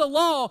purpose of the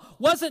law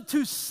wasn't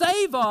to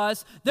save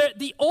us.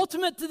 The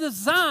ultimate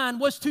design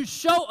was to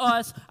show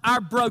us our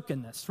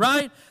brokenness,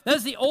 right?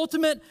 That's the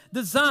ultimate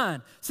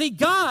design. See,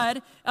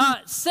 God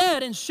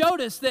said and showed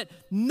us that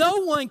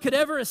no one could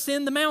ever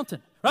ascend the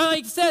mountain. Right?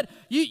 Like He said,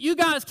 you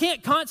guys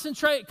can't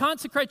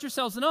consecrate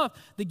yourselves enough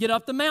to get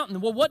up the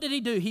mountain. Well, what did He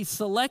do? He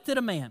selected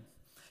a man.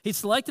 He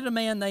selected a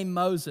man named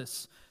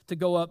Moses to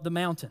go up the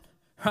mountain,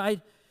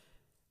 right?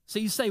 So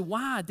you say,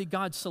 why did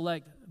God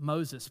select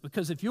Moses?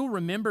 Because if you'll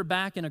remember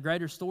back in a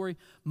greater story,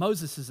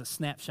 Moses is a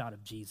snapshot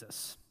of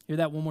Jesus. Hear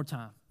that one more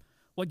time.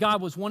 What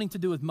God was wanting to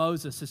do with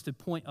Moses is to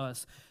point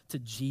us to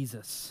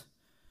Jesus.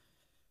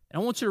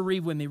 And I want you to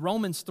read with me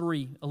Romans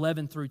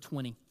 3:11 through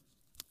 20.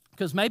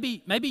 Because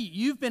maybe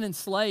you've been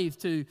enslaved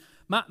to,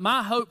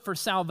 my hope for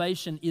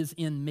salvation is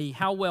in me,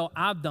 how well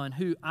I've done,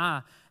 who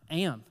I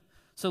am.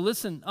 So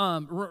listen,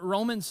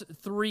 Romans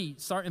 3,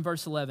 starting in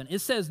verse 11. It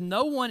says,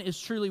 no one is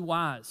truly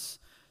wise.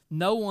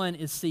 No one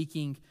is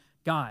seeking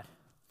God.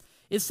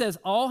 It says,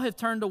 all have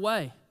turned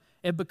away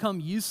and become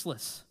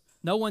useless.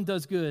 No one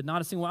does good,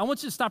 not a single one. I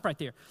want you to stop right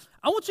there.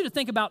 I want you to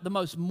think about the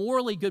most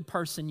morally good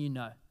person you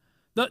know.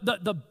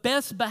 The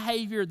best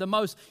behavior,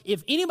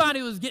 if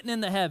anybody was getting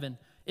into heaven,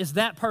 is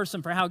that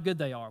person for how good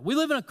they are. We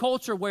live in a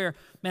culture where,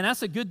 man,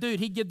 that's a good dude,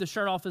 he'd give the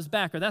shirt off his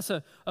back, or that's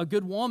a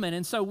good woman.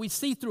 And so we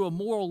see through a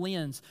moral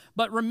lens.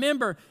 But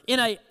remember, in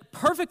a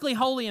perfectly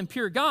holy and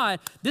pure God,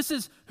 this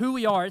is who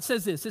we are. It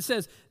says this. It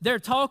says, their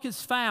talk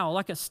is foul,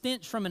 like a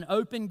stench from an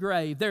open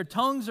grave. Their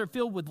tongues are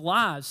filled with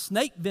lies.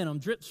 Snake venom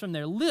drips from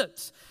their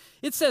lips.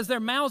 It says their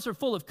mouths are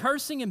full of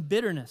cursing and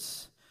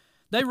bitterness.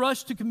 They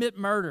rush to commit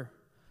murder.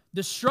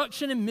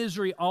 Destruction and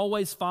misery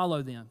always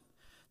follow them.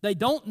 They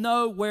don't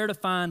know where to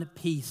find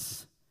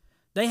peace.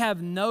 They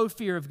have no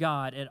fear of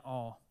God at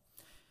all.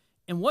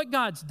 And what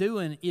God's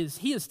doing is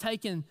he has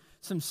taken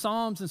some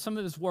Psalms and some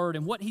of his word,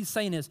 and what he's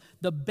saying is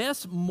the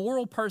best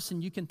moral person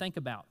you can think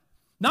about.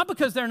 Not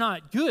because they're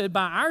not good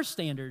by our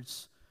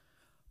standards,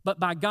 but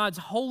by God's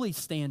holy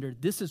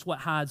standard, this is what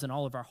hides in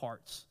all of our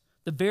hearts.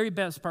 The very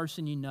best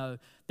person you know,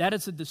 that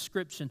is a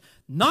description.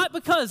 Not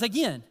because,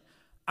 again,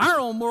 our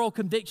own moral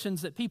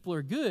convictions that people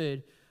are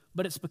good,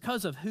 but it's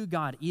because of who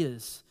God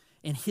is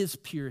and his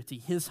purity,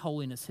 his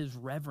holiness, his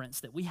reverence,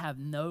 that we have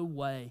no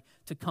way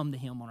to come to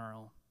him on our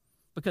own.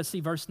 Because see,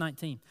 verse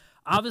 19,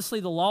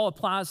 obviously the law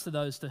applies to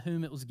those to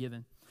whom it was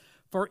given,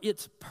 for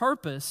its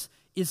purpose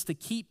is to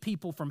keep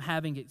people from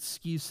having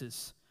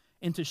excuses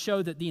and to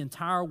show that the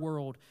entire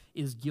world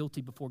is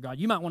guilty before God.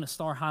 You might want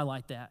to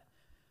highlight that.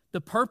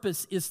 The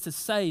purpose is to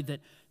say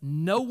that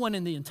no one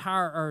in the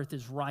entire earth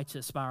is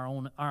righteous by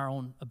our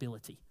own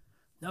ability.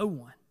 No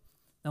one.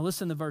 Now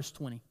listen to verse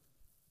 20.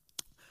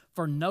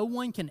 For no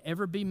one can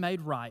ever be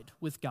made right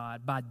with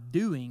God by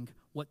doing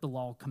what the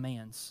law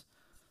commands.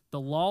 The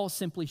law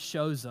simply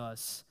shows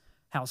us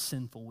how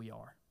sinful we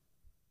are.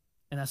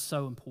 And that's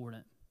so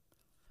important.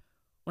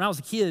 When I was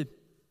a kid,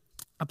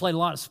 I played a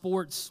lot of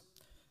sports.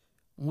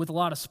 And with a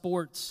lot of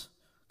sports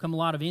come a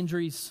lot of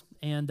injuries.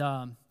 And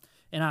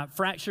I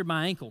fractured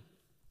my ankle.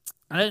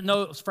 I didn't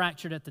know it was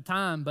fractured at the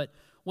time, but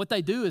what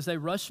they do is they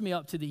rushed me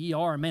up to the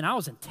ER. And man, I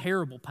was in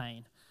terrible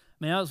pain.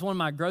 That was one of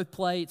my growth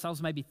plates. I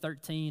was maybe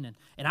 13,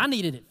 and I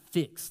needed it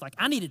fixed. Like,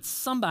 I needed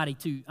somebody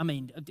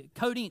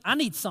coding, I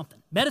need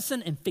something.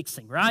 Medicine and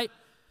fixing, right?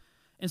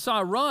 And so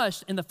I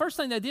rushed, and the first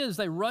thing they did is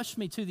they rushed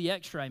me to the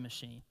x-ray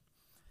machine.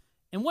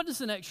 And what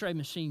does an x-ray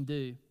machine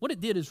do? What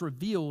it did is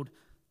revealed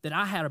that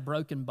I had a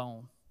broken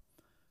bone.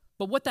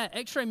 But what that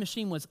x-ray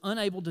machine was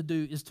unable to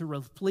do is to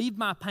relieve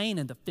my pain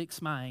and to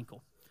fix my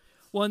ankle.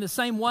 Well, in the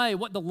same way,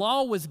 what the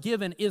law was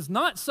given is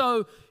not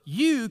so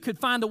you could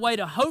find a way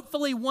to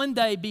hopefully one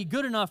day be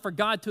good enough for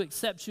God to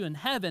accept you in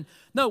heaven.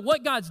 No,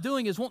 what God's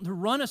doing is wanting to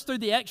run us through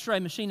the x-ray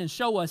machine and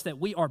show us that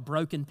we are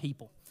broken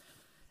people.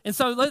 And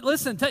so,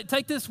 listen,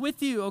 take this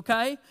with you,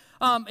 okay?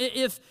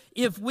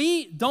 If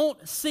we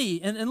don't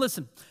see, and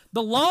listen,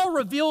 the law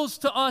reveals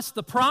to us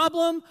the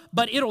problem,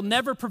 but it'll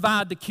never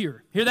provide the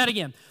cure. Hear that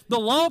again. The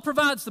law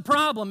provides the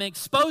problem, it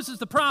exposes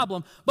the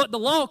problem, but the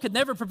law could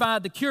never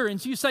provide the cure. And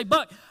so you say,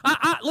 Buck,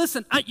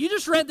 listen, you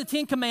just read the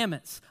 10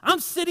 Commandments. I'm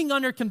sitting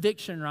under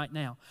conviction right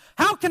now.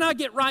 How can I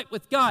get right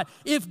with God?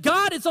 If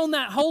God is on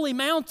that holy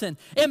mountain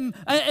and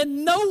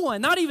no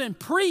one, not even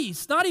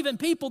priests, not even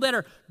people that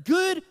are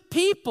good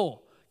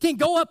people, can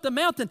go up the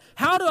mountain.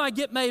 How do I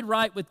get made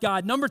right with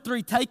God? Number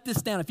 3, take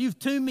this down. If you've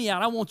tuned me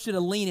out, I want you to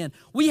lean in.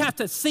 We have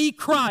to see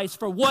Christ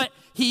for what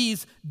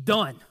he's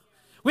done.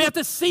 We have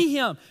to see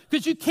him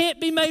because you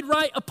can't be made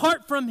right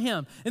apart from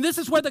him. And this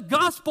is where the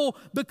gospel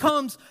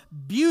becomes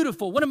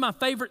beautiful. One of my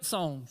favorite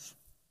songs.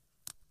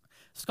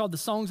 It's called The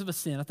Songs of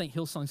Ascent. I think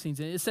Hillsong sings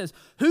it. It says,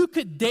 who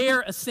could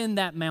dare ascend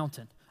that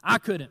mountain? I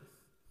couldn't.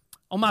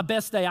 On my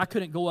best day, I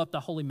couldn't go up the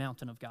holy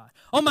mountain of God.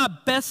 On my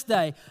best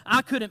day,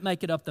 I couldn't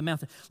make it up the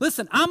mountain.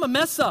 Listen, I'm a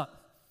mess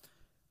up.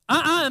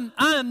 I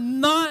am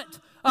not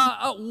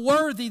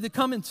worthy to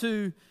come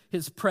into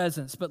his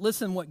presence. But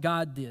listen what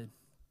God did.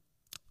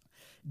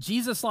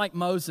 Jesus, like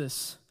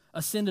Moses,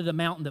 ascended a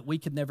mountain that we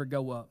could never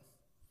go up.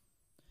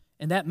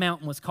 And that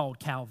mountain was called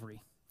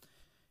Calvary.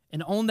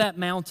 And on that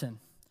mountain,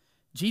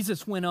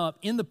 Jesus went up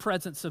in the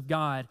presence of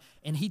God,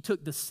 and he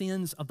took the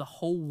sins of the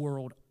whole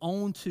world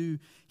onto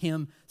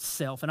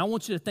himself. And I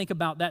want you to think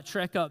about that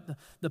trek up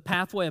the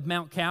pathway of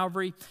Mount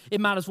Calvary.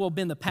 It might as well have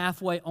been the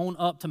pathway on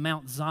up to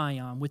Mount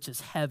Zion, which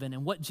is heaven.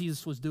 And what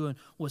Jesus was doing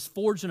was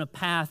forging a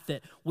path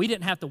that we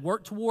didn't have to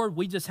work toward.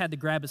 We just had to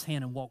grab his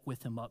hand and walk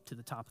with him up to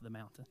the top of the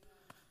mountain.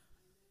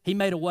 He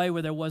made a way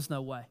where there was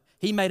no way.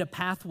 He made a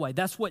pathway.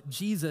 That's what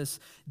Jesus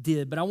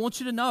did. But I want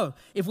you to know,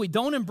 if we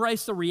don't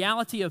embrace the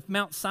reality of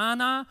Mount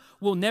Sinai,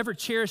 we'll never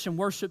cherish and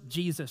worship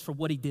Jesus for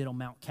what he did on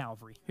Mount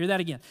Calvary. Hear that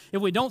again.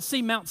 If we don't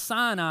see Mount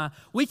Sinai,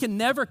 we can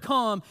never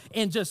come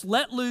and just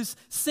let loose,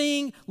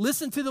 sing,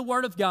 listen to the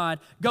word of God,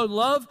 go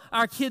love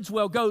our kids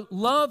well, go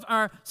love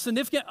our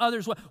significant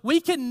others well. We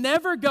can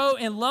never go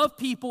and love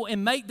people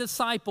and make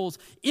disciples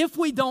if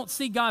we don't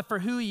see God for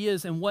who he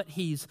is and what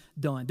he's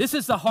done. This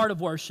is the heart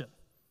of worship.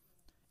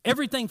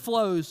 Everything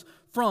flows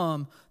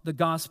from the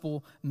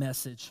gospel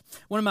message.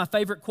 One of my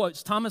favorite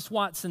quotes, Thomas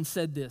Watson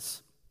said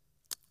this,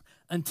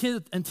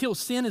 until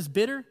sin is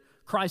bitter,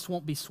 Christ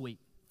won't be sweet.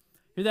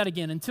 Hear that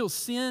again, until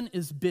sin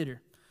is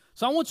bitter.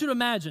 So I want you to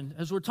imagine,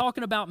 as we're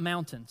talking about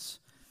mountains,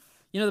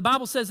 the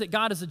Bible says that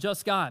God is a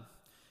just God,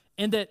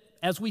 and that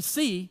as we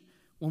see,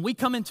 when we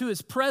come into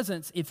his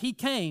presence, if he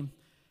came,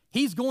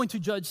 he's going to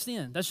judge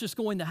sin. That's just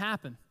going to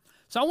happen.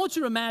 So I want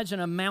you to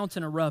imagine a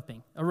mountain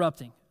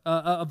erupting.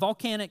 A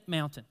volcanic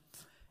mountain,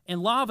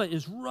 and lava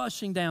is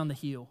rushing down the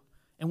hill,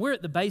 and we're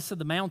at the base of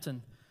the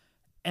mountain,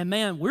 and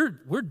man,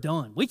 we're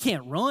done. We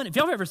can't run. If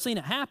y'all have ever seen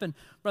it happen,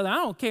 brother, I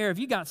don't care if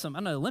you got some, I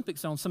know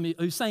Olympics on, some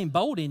Usain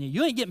Bolt in you.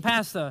 You ain't getting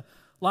past the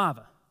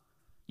lava.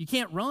 You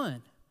can't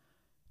run.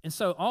 And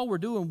so all we're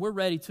doing, we're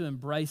ready to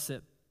embrace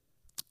it.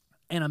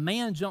 And a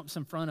man jumps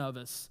in front of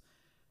us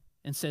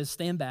and says,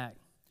 stand back.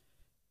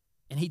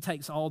 And he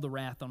takes all the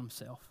wrath on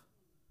himself.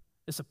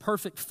 It's a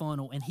perfect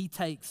funnel, and he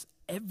takes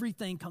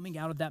everything coming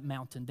out of that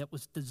mountain that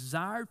was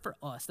desired for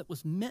us, that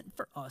was meant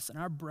for us in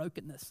our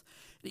brokenness.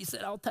 And he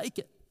said, I'll take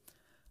it.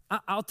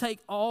 I'll take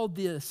all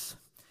this.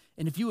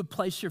 And if you would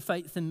place your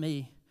faith in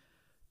me,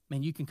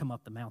 man, you can come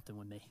up the mountain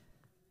with me.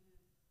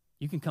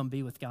 You can come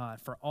be with God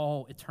for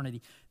all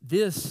eternity.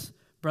 This,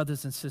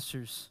 brothers and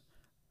sisters,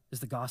 is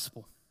the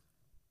gospel.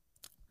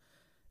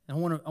 And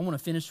I want to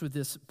finish with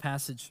this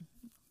passage,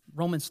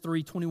 Romans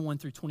 3:21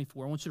 through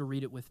 24. I want you to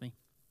read it with me.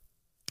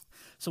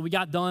 So we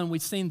got done.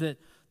 We've seen that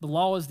the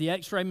law is the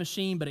x-ray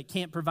machine, but it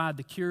can't provide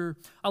the cure.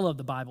 I love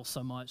the Bible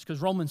so much because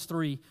Romans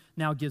 3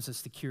 now gives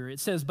us the cure. It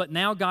says, but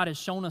now God has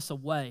shown us a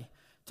way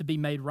to be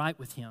made right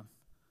with him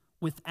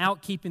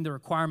without keeping the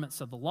requirements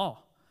of the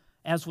law,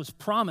 as was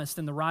promised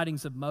in the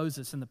writings of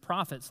Moses and the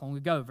prophets long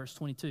ago, verse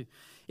 22.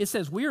 It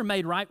says, we are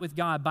made right with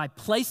God by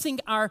placing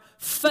our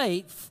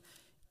faith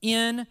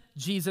in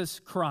Jesus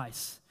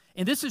Christ.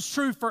 And this is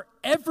true for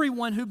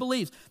everyone who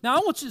believes. Now, I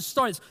want you to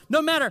start this.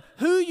 No matter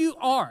who you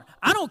are,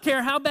 I don't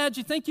care how bad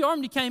you think you are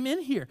when you came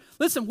in here.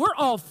 Listen, we're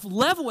all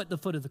level at the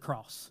foot of the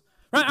cross.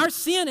 Right? Our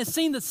sin is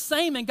seen the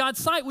same in God's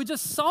sight. We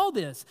just saw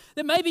this.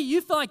 That maybe you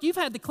feel like you've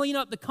had to clean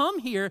up to come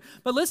here.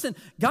 But listen,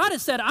 God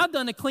has said, I've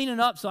done the cleaning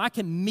up so I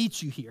can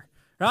meet you here.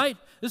 Right?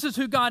 This is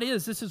who God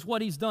is. This is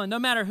what he's done. No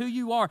matter who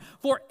you are.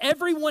 For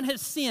everyone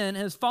has sinned and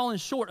has fallen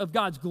short of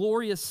God's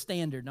glorious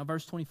standard. Now,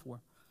 verse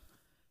 24.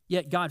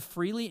 Yet God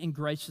freely and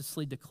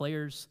graciously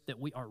declares that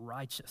we are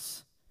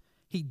righteous.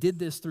 He did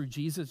this through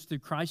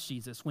Christ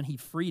Jesus, when he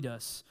freed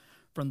us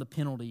from the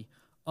penalty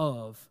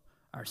of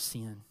our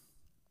sin.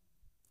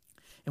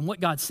 And what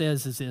God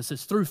says is this,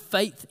 is through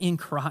faith in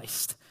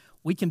Christ,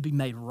 we can be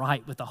made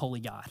right with the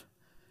holy God.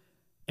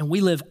 And we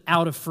live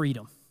out of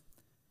freedom,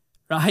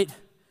 right?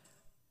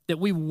 That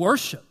we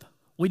worship.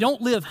 We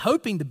don't live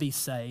hoping to be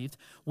saved.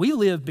 We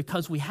live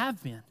because we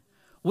have been.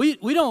 We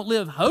don't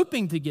live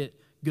hoping to get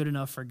good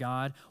enough for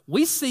God.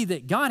 We see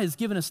that God has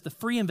given us the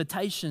free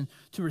invitation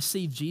to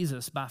receive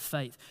Jesus by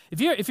faith. If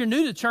you're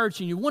new to church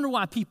and you wonder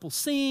why people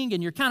sing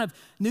and you're kind of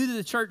new to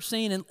the church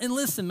scene, and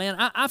listen, man,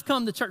 I've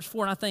come to church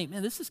before and I think,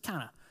 man, this is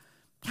kind of,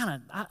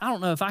 I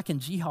don't know if I can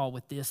jihad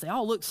with this. They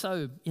all look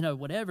so,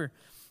 whatever.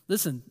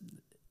 Listen,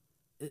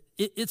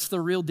 it's the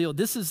real deal.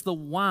 This is the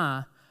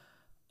why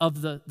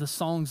of the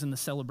songs and the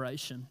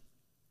celebration.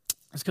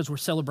 It's because we're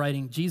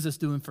celebrating Jesus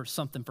doing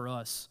something for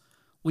us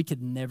we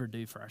could never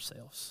do for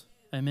ourselves.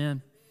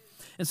 Amen.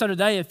 And so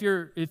today, if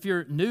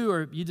you're new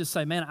or you just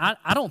say, man,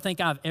 I don't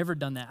think I've ever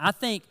done that. I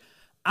think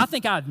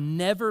I've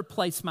never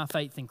placed my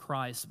faith in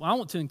Christ. Well, I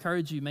want to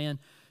encourage you, man.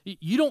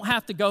 You don't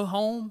have to go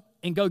home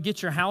and go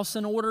get your house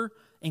in order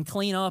and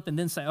clean up and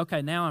then say,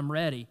 okay, now I'm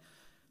ready.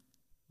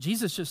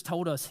 Jesus just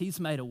told us he's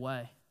made a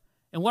way.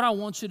 And what I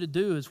want you to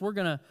do is we're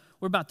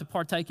about to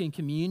partake in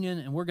communion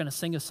and we're going to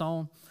sing a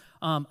song.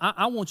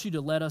 I want you to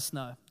let us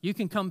know. You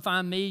can come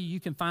find me. You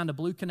can find a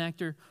blue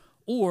connector,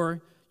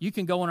 or you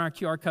can go on our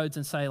QR codes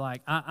and say,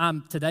 like,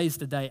 today's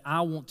the day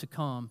I want to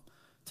come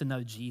to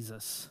know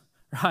Jesus,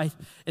 right?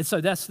 And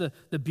so that's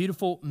the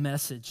beautiful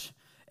message.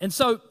 And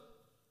so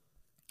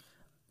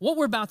what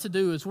we're about to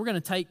do is we're going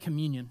to take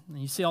communion. And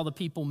you see all the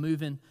people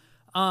moving.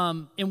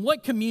 And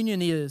what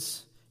communion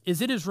is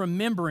it is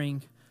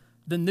remembering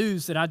the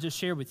news that I just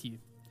shared with you.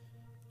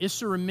 It's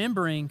to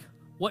remembering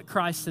what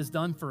Christ has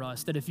done for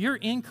us. That if you're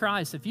in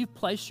Christ, if you've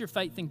placed your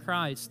faith in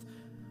Christ,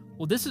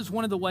 well, this is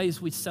one of the ways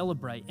we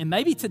celebrate. And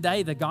maybe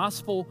today the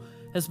gospel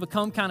has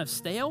become kind of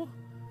stale,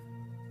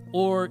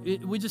 or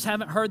we just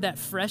haven't heard that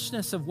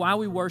freshness of why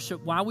we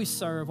worship, why we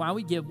serve, why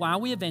we give, why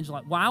we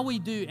evangelize, why we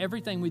do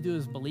everything we do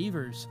as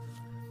believers.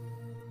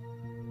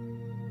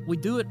 we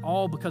do it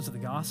all because of the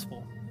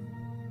gospel.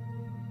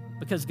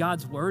 Because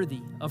God's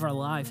worthy of our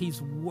life.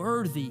 He's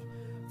worthy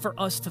for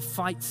us to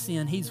fight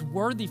sin. He's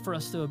worthy for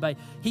us to obey.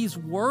 He's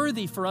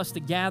worthy for us to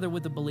gather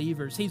with the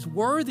believers. He's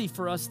worthy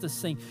for us to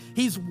sing.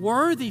 He's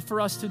worthy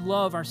for us to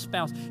love our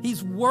spouse.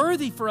 He's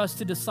worthy for us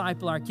to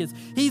disciple our kids.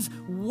 He's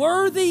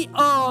worthy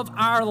of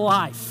our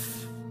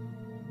life.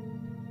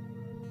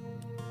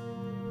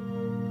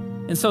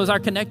 And so as our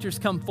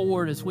connectors come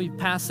forward, as we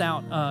pass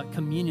out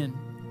communion,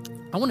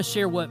 I want to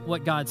share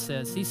what God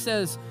says. He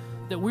says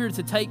that we're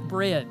to take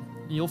bread,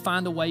 and you'll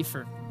find a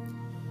wafer.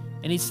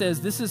 And he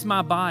says, this is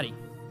my body,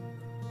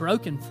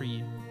 broken for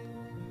you.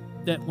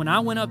 That when I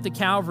went up to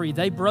Calvary,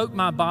 they broke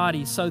my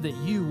body so that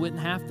you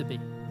wouldn't have to be.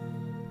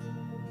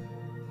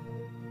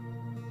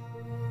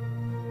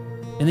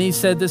 And then he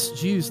said, this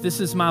juice, this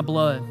is my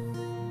blood.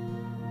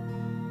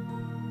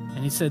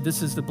 And he said,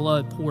 this is the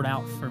blood poured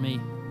out for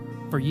me,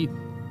 for you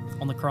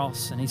on the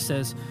cross. And he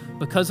says,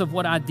 because of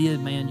what I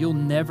did, man, you'll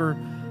never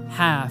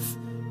have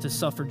to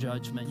suffer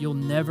judgment. You'll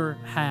never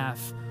have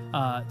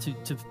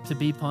to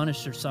be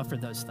punished or suffer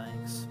those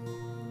things.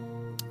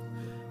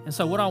 And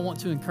so what I want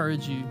to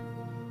encourage you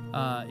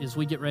is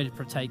we get ready to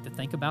partake, to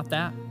think about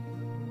that.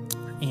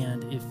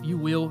 And if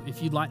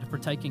you'd like to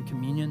partake in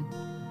communion,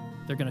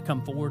 they're going to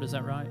come forward. Is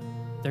that right?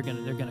 They're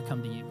going to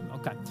come to you.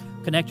 Okay.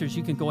 Connectors,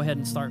 you can go ahead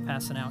and start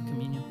passing out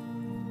communion.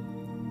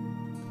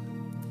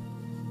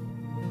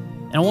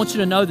 And I want you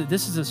to know that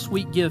this is a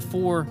sweet gift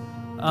for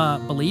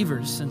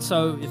believers. And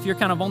so if you're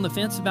kind of on the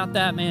fence about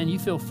that, man, you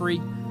feel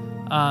free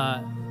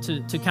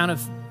to kind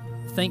of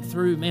think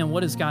through, man,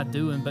 what is God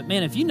doing? But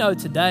man, if you know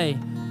today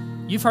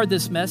you've heard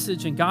this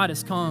message and God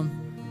has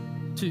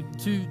come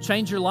to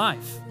change your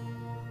life,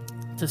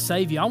 to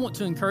save you, I want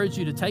to encourage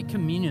you to take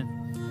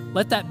communion.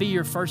 Let that be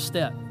your first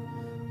step.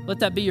 Let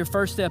that be your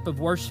first step of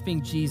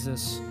worshiping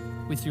Jesus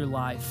with your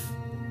life.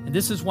 And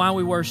this is why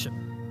we worship.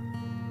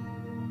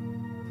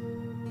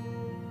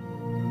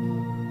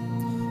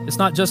 It's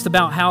not just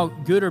about how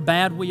good or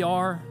bad we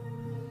are.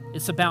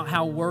 It's about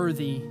how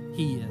worthy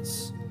He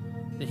is,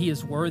 that He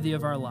is worthy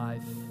of our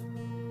life.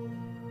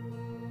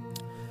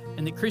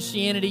 And that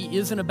Christianity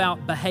isn't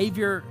about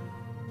behavior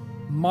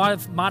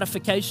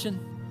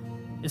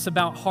modification. It's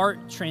about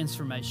heart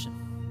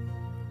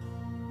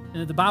transformation.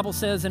 And the Bible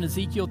says in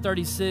Ezekiel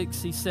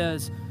 36, He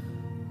says,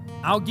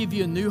 I'll give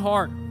you a new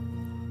heart.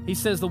 He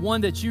says, the one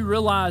that you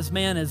realize,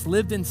 man, has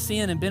lived in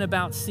sin and been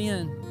about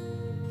sin.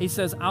 He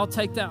says, I'll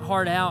take that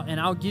heart out and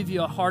I'll give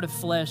you a heart of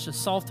flesh, a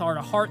soft heart,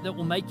 a heart that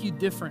will make you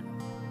different.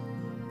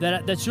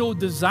 That you'll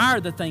desire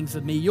the things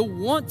of me. You'll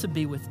want to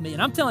be with me.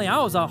 And I'm telling you,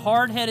 I was a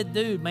hard-headed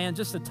dude, man,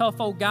 just a tough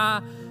old guy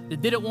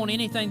that didn't want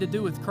anything to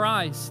do with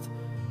Christ.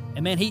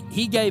 And man,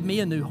 he gave me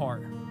a new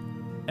heart.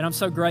 And I'm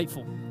so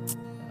grateful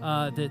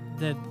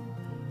that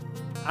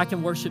I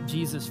can worship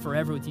Jesus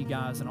forever with you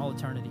guys in all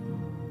eternity.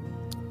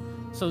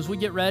 So as we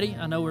get ready,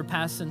 I know we're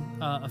passing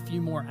a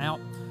few more out,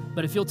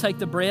 but if you'll take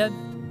the bread,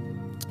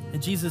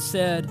 and Jesus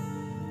said,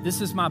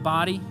 this is my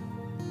body.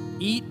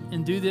 Eat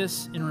and do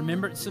this in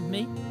remembrance of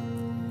me.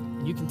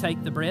 And you can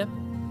take the bread.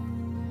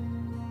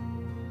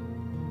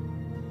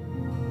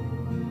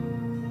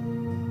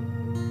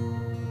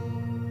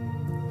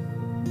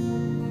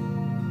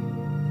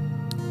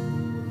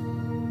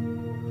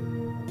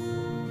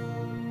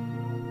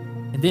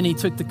 And then He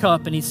took the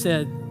cup and He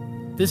said,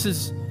 this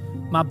is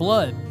my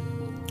blood.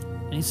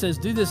 And He says,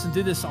 do this and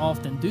do this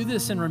often. Do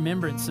this in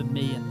remembrance of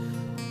me. And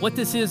what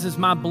this is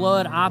my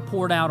blood I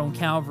poured out on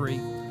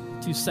Calvary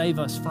to save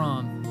us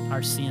from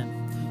our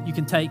sin. You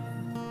can take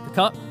the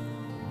cup.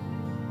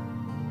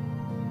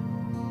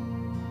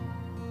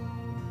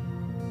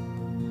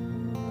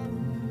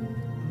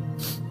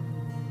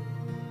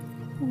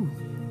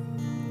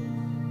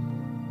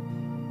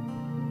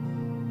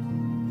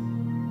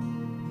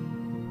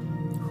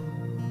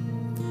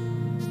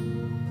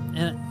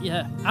 And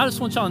yeah, I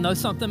just want y'all to know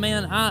something,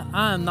 man.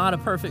 I am not a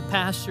perfect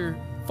pastor,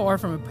 far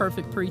from a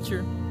perfect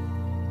preacher.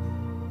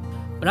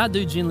 But I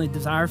do genuinely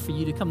desire for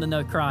you to come to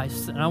know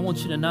Christ. And I want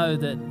you to know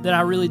that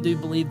I really do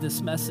believe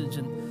this message.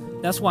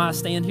 And that's why I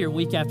stand here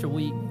week after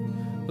week,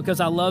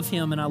 because I love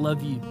Him and I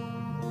love you.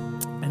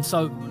 And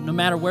so no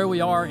matter where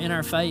we are in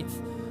our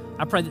faith,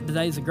 I pray that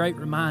today is a great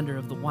reminder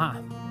of the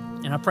why.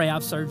 And I pray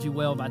I've served you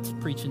well by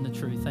preaching the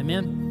truth.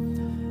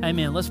 Amen?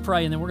 Amen. Let's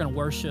pray, and then we're going to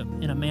worship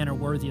in a manner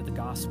worthy of the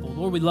gospel.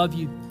 Lord, we love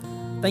you.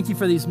 Thank you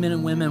for these men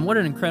and women. What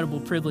an incredible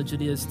privilege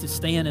it is to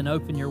stand and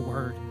open your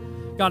word.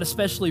 God,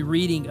 especially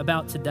reading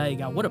about today,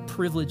 God, what a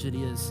privilege it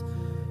is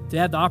to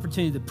have the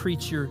opportunity to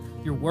preach your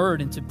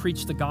word and to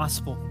preach the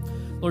gospel.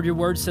 Lord, your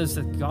word says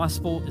that the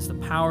gospel is the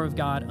power of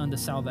God unto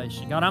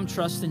salvation. God, I'm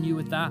trusting you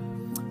with that.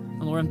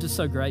 And Lord, I'm just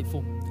so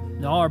grateful.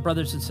 And all our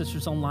brothers and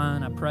sisters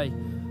online, I pray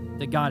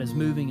that God is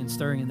moving and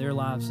stirring in their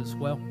lives as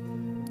well.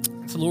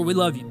 So Lord, we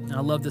love you, and I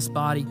love this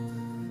body,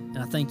 and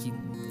I thank you.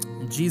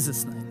 In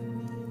Jesus'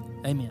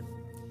 name, amen.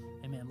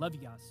 Amen. Love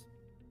you guys.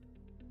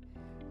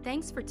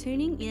 Thanks for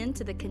tuning in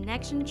to the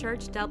Connection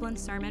Church Dublin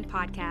Sermon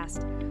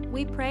Podcast.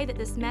 We pray that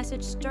this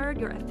message stirred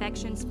your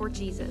affections for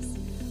Jesus.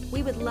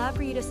 We would love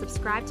for you to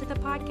subscribe to the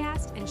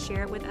podcast and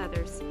share it with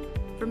others.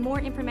 For more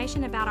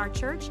information about our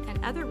church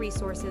and other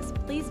resources,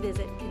 please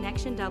visit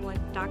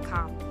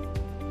connectiondublin.com.